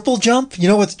triple jump, you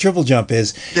know what the triple jump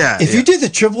is? Yeah. If you did the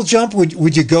triple jump,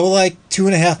 would you go like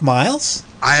 2.5 miles?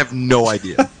 I have no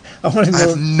idea. I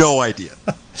have no idea.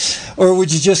 Or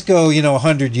would you just go,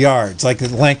 100 yards, like the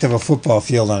length of a football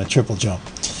field on a triple jump?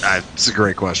 It's a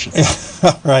great question.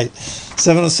 All right.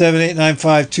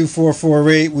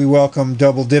 707-895-2448. We welcome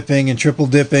double dipping and triple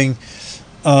dipping.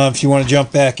 If you want to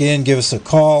jump back in, give us a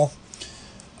call.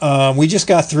 We just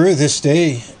got through this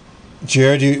day.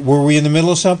 Jared, were we in the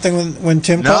middle of something when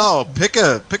Tim called? No, pick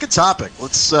a topic.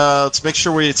 Let's make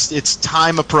sure it's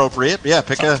time appropriate. Yeah,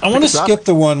 I want to skip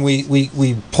the one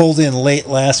we pulled in late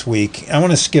last week. I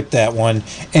want to skip that one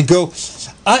and go.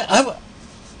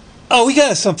 We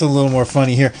got something a little more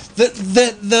funny here.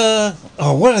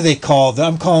 What are they called?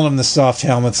 I'm calling them the soft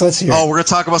helmets. Let's hear. Oh, we're gonna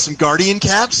talk about some Guardian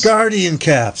caps. Guardian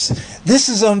caps. This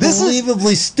is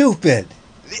unbelievably stupid.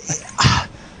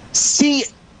 See,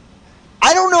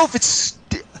 I don't know if it's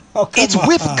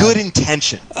with good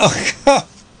intention. Oh, God.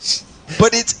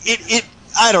 But it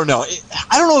I don't know.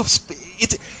 I don't know if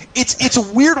it's a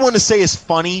weird one to say is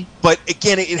funny, but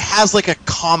again, it has like a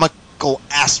comical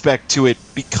aspect to it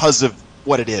because of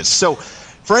what it is. So,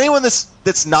 for anyone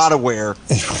that's not aware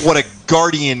what a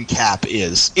Guardian cap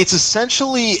is, it's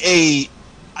essentially a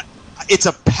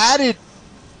padded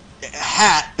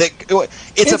hat that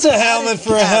it's a helmet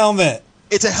for a helmet.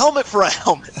 It's a helmet for a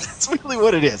helmet. That's really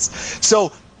what it is.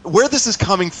 So where this is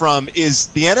coming from is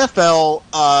the NFL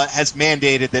has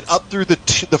mandated that up through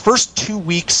the first 2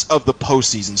 weeks of the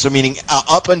postseason, so meaning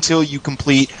up until you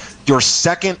complete your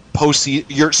second preseason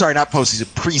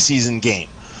game,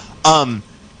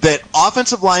 that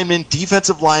offensive linemen,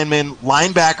 defensive linemen,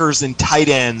 linebackers, and tight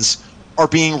ends are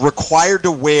being required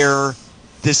to wear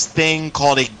this thing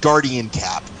called a Guardian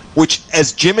cap, which,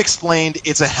 as Jim explained,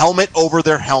 it's a helmet over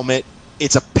their helmet.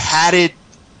 It's a padded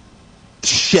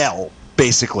shell,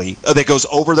 basically, that goes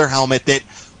over their helmet that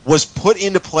was put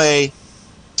into play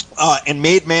and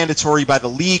made mandatory by the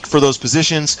league for those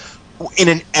positions in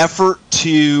an effort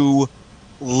to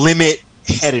limit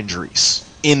head injuries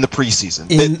in the preseason.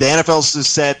 The NFL has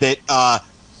said that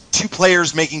two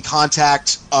players making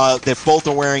contact that both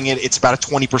are wearing it, it's about a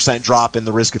 20% drop in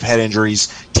the risk of head injuries,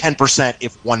 10%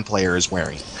 if one player is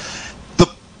wearing it.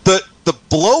 The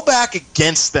blowback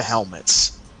against the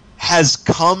helmets has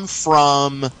come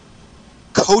from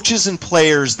coaches and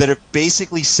players that have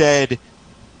basically said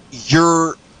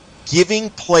you're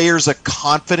giving players a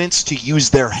confidence to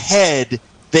use their head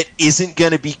that isn't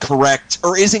going to be correct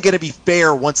or isn't going to be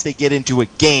fair once they get into a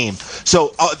game.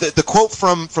 So the quote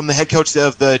from the head coach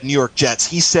of the New York Jets,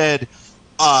 he said,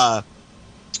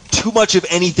 too much of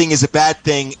anything is a bad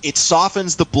thing. It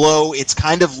softens the blow. It's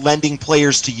kind of lending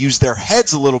players to use their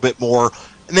heads a little bit more.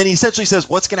 And then he essentially says,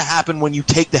 what's going to happen when you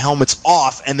take the helmets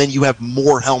off and then you have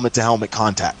more helmet-to-helmet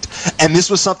contact? And this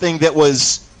was something that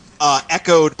was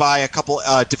echoed by a couple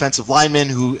defensive linemen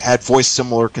who had voiced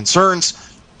similar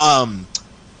concerns.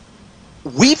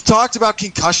 We've talked about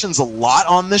concussions a lot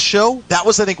on this show. That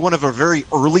was, I think, one of our very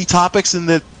early topics in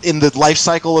the life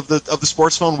cycle of the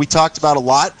Sports Phone. We talked about a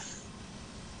lot.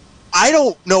 I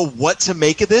don't know what to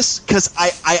make of this because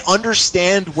I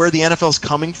understand where the NFL is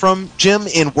coming from, Jim,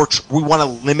 and we want to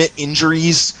limit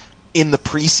injuries in the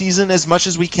preseason as much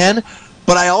as we can.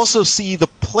 But I also see the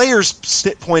players'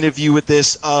 point of view with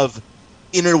this of,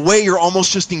 in a way, you're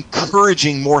almost just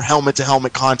encouraging more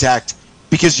helmet-to-helmet contact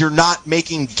because you're not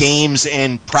making games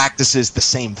and practices the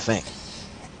same thing.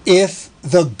 If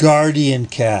the Guardian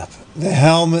cap, the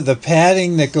helmet, the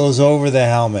padding that goes over the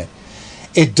helmet,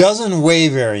 it doesn't weigh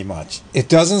very much. It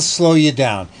doesn't slow you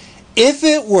down. If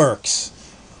it works,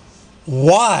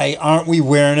 why aren't we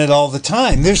wearing it all the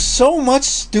time? There's so much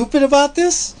stupid about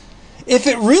this. If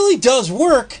it really does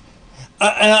work,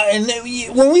 and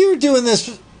when we were doing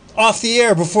this off the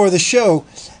air before the show,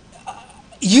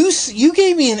 you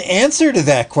gave me an answer to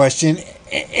that question,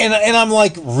 and I'm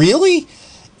like, really?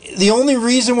 The only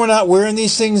reason we're not wearing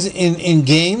these things in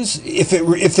games,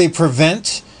 if they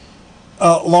prevent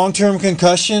long-term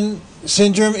concussion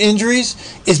syndrome injuries,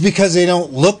 is because they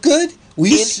don't look good? Were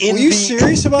you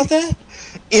serious about that?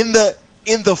 In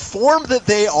the form that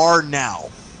they are now,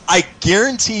 I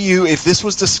guarantee you, if this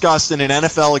was discussed in an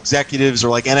NFL executives or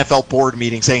like NFL board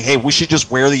meeting saying, hey, we should just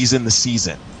wear these in the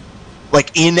season,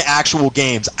 like in actual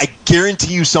games, I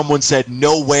guarantee you someone said,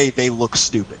 no way, they look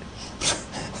stupid.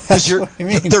 Because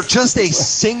they're just a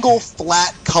single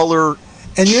flat color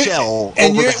shell.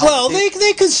 And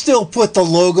they could still put the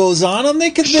logos on them.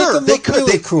 They could make them look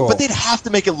really cool. But they'd have to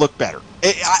make it look better.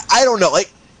 I don't know.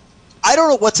 Like, I don't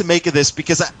know what to make of this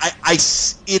because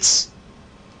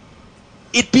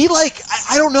it'd be like,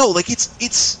 I don't know. Like,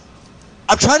 it's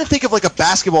I'm trying to think of like a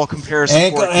basketball comparison.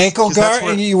 Ankle guard,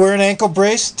 and you wear an ankle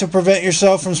brace to prevent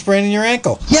yourself from spraining your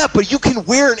ankle. Yeah, but you can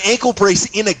wear an ankle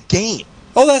brace in a game.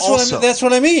 Oh, that's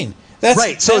what I mean. That's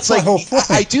right. So it's like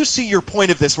I do see your point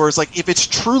of this, where it's like if it's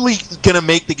truly going to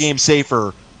make the game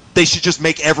safer, they should just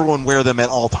make everyone wear them at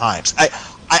all times.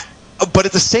 But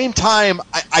at the same time,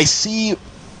 I see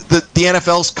the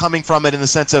NFL's coming from it in the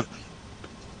sense of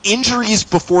injuries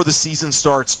before the season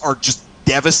starts are just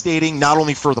devastating, not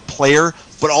only for the player,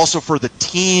 but also for the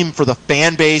team, for the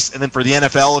fan base, and then for the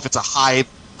NFL if it's a high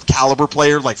caliber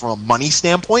player, like from a money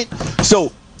standpoint.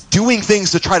 So doing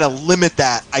things to try to limit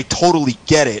that, I totally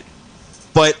get it.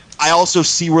 But I also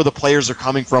see where the players are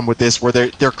coming from with this, where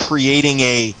they're creating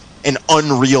an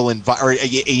unreal environment,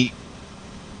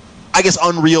 I guess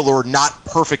unreal or not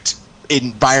perfect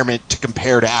environment to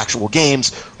compare to actual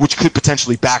games, which could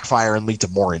potentially backfire and lead to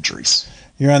more injuries.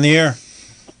 You're on the air.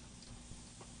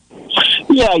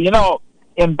 Yeah,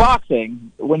 in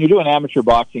boxing, when you're doing amateur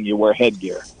boxing, you wear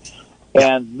headgear.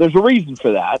 And there's a reason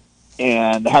for that.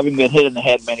 And having been hit in the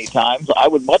head many times, I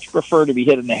would much prefer to be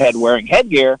hit in the head wearing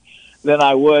headgear than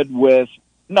I would with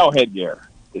no headgear.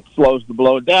 It slows the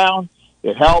blow down.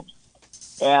 It helps.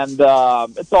 And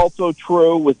it's also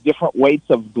true with different weights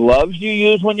of gloves you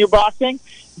use when you're boxing.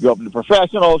 You go up into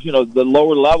professionals, the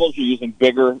lower levels, you're using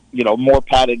bigger, more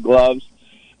padded gloves.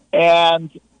 And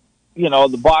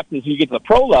the boxes, you get to the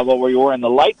pro level where you're wearing the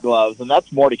light gloves, and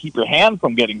that's more to keep your hand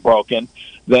from getting broken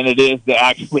than it is to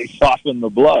actually soften the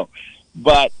blow.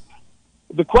 But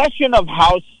the question of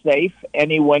how safe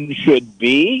anyone should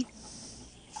be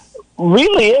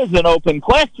really is an open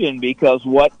question, because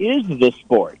what is the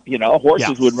sport?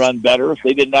 Horses would run better if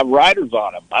they didn't have riders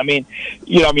on them.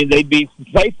 They'd be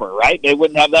safer, right? They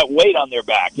wouldn't have that weight on their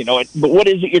back, but what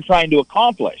is it you're trying to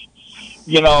accomplish?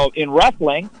 In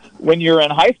wrestling, when you're in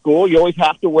high school, you always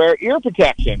have to wear ear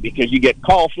protection because you get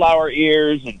cauliflower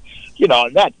ears, and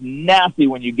and that's nasty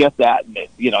when you get that, and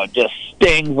it just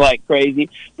stings like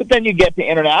crazy. But then you get to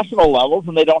international levels,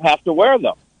 and they don't have to wear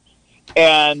them.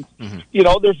 And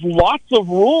there's lots of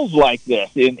rules like this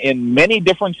in many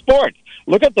different sports.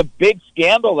 Look at the big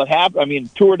scandal that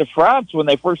happened. Tour de France, when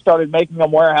they first started making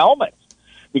them wear helmets,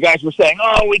 the guys were saying,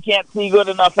 "Oh, we can't see good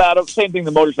enough out of." Same thing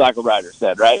the motorcycle rider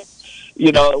said, right?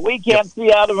 We can't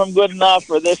see out of them good enough,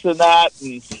 or this and that,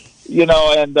 and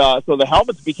so the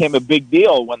helmets became a big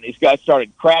deal when these guys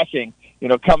started crashing,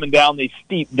 coming down these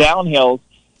steep downhills,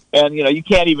 and you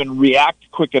can't even react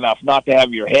quick enough not to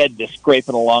have your head just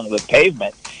scraping along the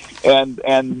pavement, and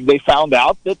they found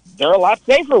out that they're a lot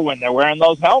safer when they're wearing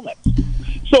those helmets.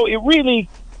 So it really,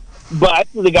 but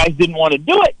the guys didn't want to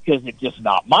do it because it's just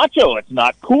not macho, it's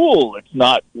not cool, it's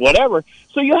not whatever.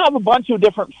 So you have a bunch of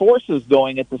different forces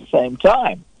going at the same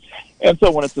time. And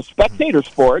so when it's a spectator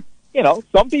sport,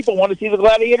 some people want to see the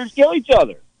gladiators kill each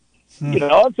other. And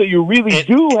so you really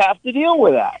do have to deal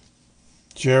with that.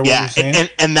 Sure,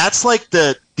 and that's like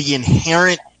the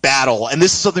inherent battle. And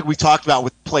this is something we talked about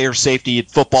with player safety in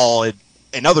football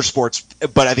and other sports,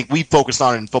 but I think we focused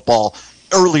on it in football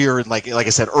earlier, like I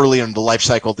said, earlier in the life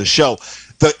cycle of the show.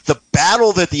 The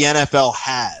battle that the NFL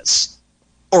has,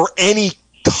 or any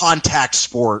contact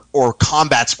sport or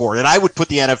combat sport, and I would put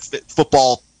the NFL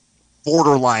football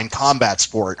borderline combat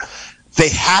sport, they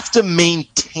have to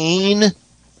maintain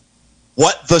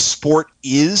what the sport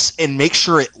is and make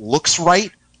sure it looks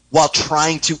right while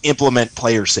trying to implement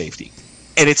player safety.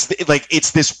 And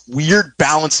it's this weird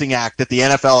balancing act that the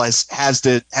NFL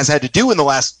has had to do in the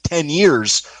last 10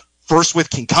 years, first with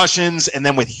concussions and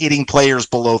then with hitting players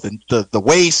below the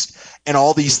waist and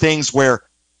all these things where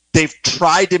they've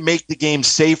tried to make the game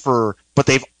safer, but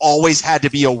they've always had to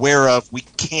be aware of, we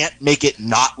can't make it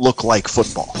not look like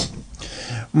football.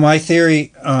 My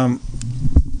theory,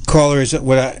 caller, is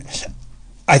what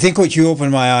I think what you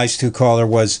opened my eyes to, caller,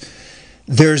 was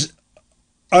there's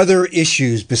other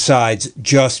issues besides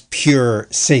just pure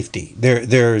safety.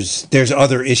 There's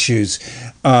other issues.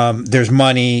 There's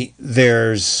money.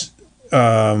 There's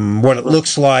what it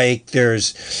looks like.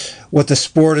 There's what the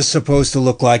sport is supposed to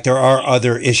look like. There are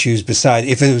other issues besides.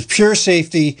 If it was pure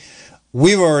safety,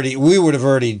 we would have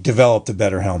already developed a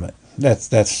better helmet.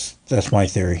 That's my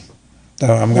theory.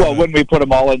 Wouldn't we put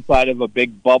them all inside of a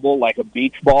big bubble like a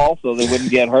beach ball so they wouldn't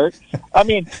get hurt?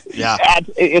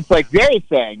 It's like Gary's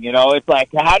saying, it's like,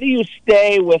 how do you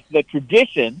stay with the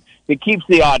tradition that keeps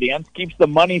the audience, keeps the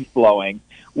money flowing,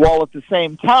 while at the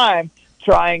same time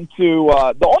trying to,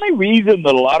 the only reason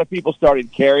that a lot of people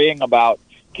started caring about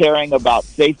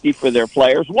safety for their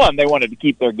players, one, they wanted to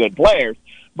keep their good players,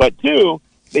 but two,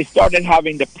 they started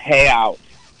having to pay out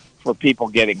for people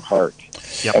getting hurt.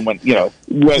 Yep. And when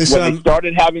they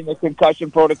started having the concussion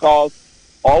protocols,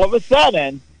 all of a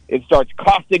sudden it starts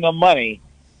costing them money,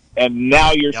 and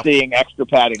now you're seeing extra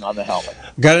padding on the helmet.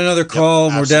 Got another call.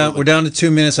 We're down to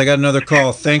 2 minutes. I got another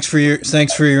call. Thanks for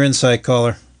your insight,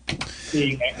 caller.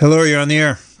 Hello, you're on the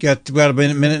air. Got about a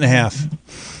minute and a half.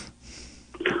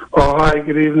 Oh, hi,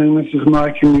 good evening. This is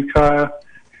Mike in Ukiah.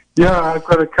 Yeah, I've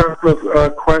got a couple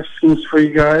of questions for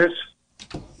you guys.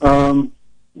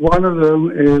 One of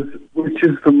them is, which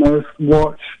is the most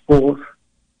watched sport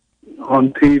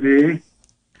on TV?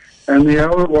 And the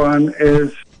other one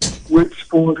is, which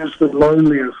sport is the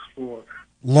loneliest sport?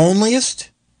 Loneliest?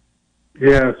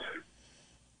 Yes.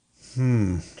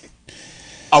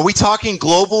 Are we talking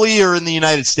globally or in the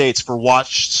United States for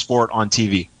watched sport on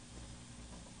TV?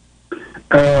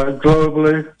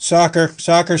 Globally. Soccer.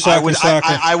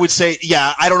 I would say,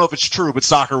 yeah, I don't know if it's true, but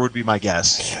soccer would be my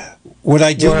guess. What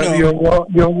I do know...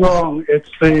 You're wrong. It's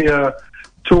the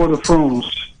Tour de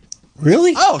France.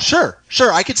 Really? Oh, sure.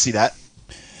 I could see that.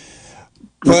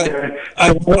 But okay.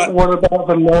 So what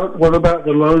about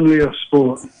the loneliest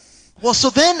sport? Well, so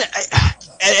then,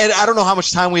 and I don't know how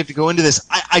much time we have to go into this.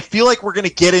 I feel like we're going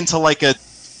to get into like a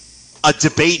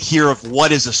debate here of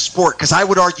what is a sport, because I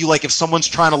would argue like if someone's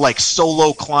trying to like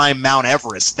solo climb Mount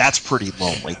Everest, that's pretty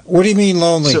lonely. What do you mean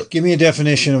lonely? Give me a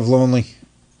definition of lonely.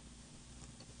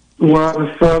 Well,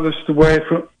 the furthest away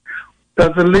from,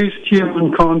 there's the least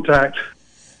human contact.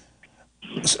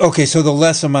 Okay, so the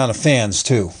less amount of fans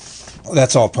too.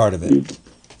 That's all part of it.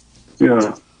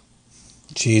 Yeah.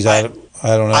 Jeez, I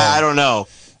don't know. I don't know.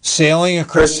 Sailing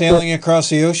across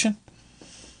the ocean?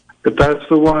 But that's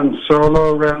the one,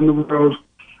 solo around the world.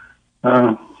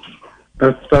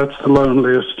 That's the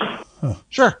loneliest. Huh.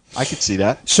 Sure, I could see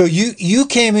that. So you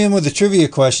came in with a trivia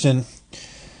question.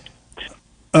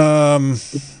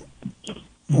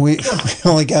 We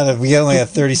only have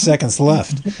 30 seconds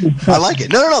left. I like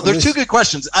it. No. They're two good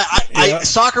questions.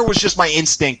 Soccer was just my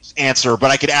instinct answer,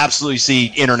 but I could absolutely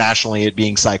see internationally it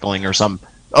being cycling or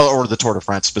the Tour de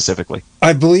France specifically.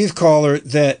 I believe, caller,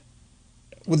 that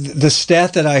the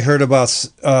stat that I heard about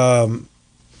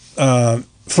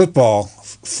football,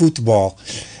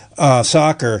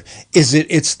 soccer, is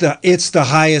it's the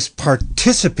highest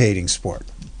participating sport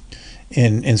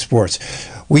in sports.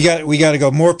 We got to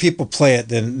go. More people play it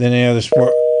than any other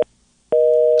sport.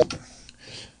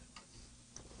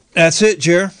 That's it,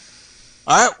 Jer.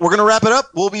 All right, we're going to wrap it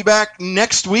up. We'll be back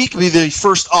next week. It'll be the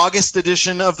first August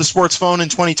edition of the Sports Phone in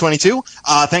 2022.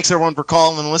 Thanks, everyone, for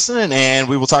calling and listening, and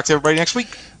we will talk to everybody next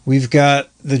week. We've got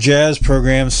the jazz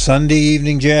program, Sunday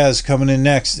Evening Jazz, coming in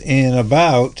next in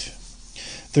about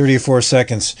 30 or 4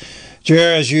 seconds.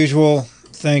 Jer, as usual,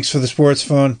 thanks for the Sports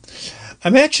Phone.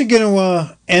 I'm actually going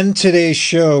to end today's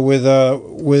show with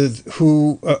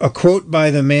a quote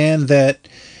by the man that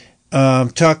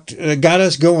got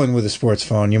us going with the Sports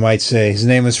Phone, you might say. His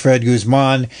name is Fred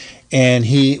Guzman, and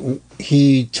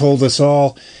he told us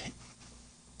all,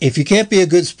 if you can't be a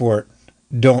good sport,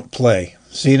 don't play.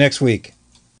 See you next week.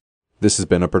 This has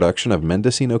been a production of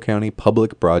Mendocino County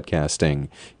Public Broadcasting,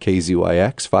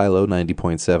 KZYX Philo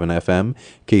 90.7 FM,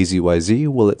 KZYZ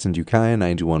Willits and Ukiah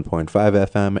 91.5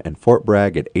 FM, and Fort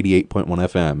Bragg at 88.1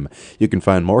 FM. You can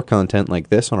find more content like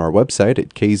this on our website at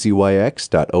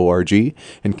kzyx.org,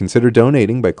 and consider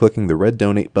donating by clicking the red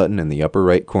donate button in the upper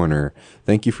right corner.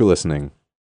 Thank you for listening.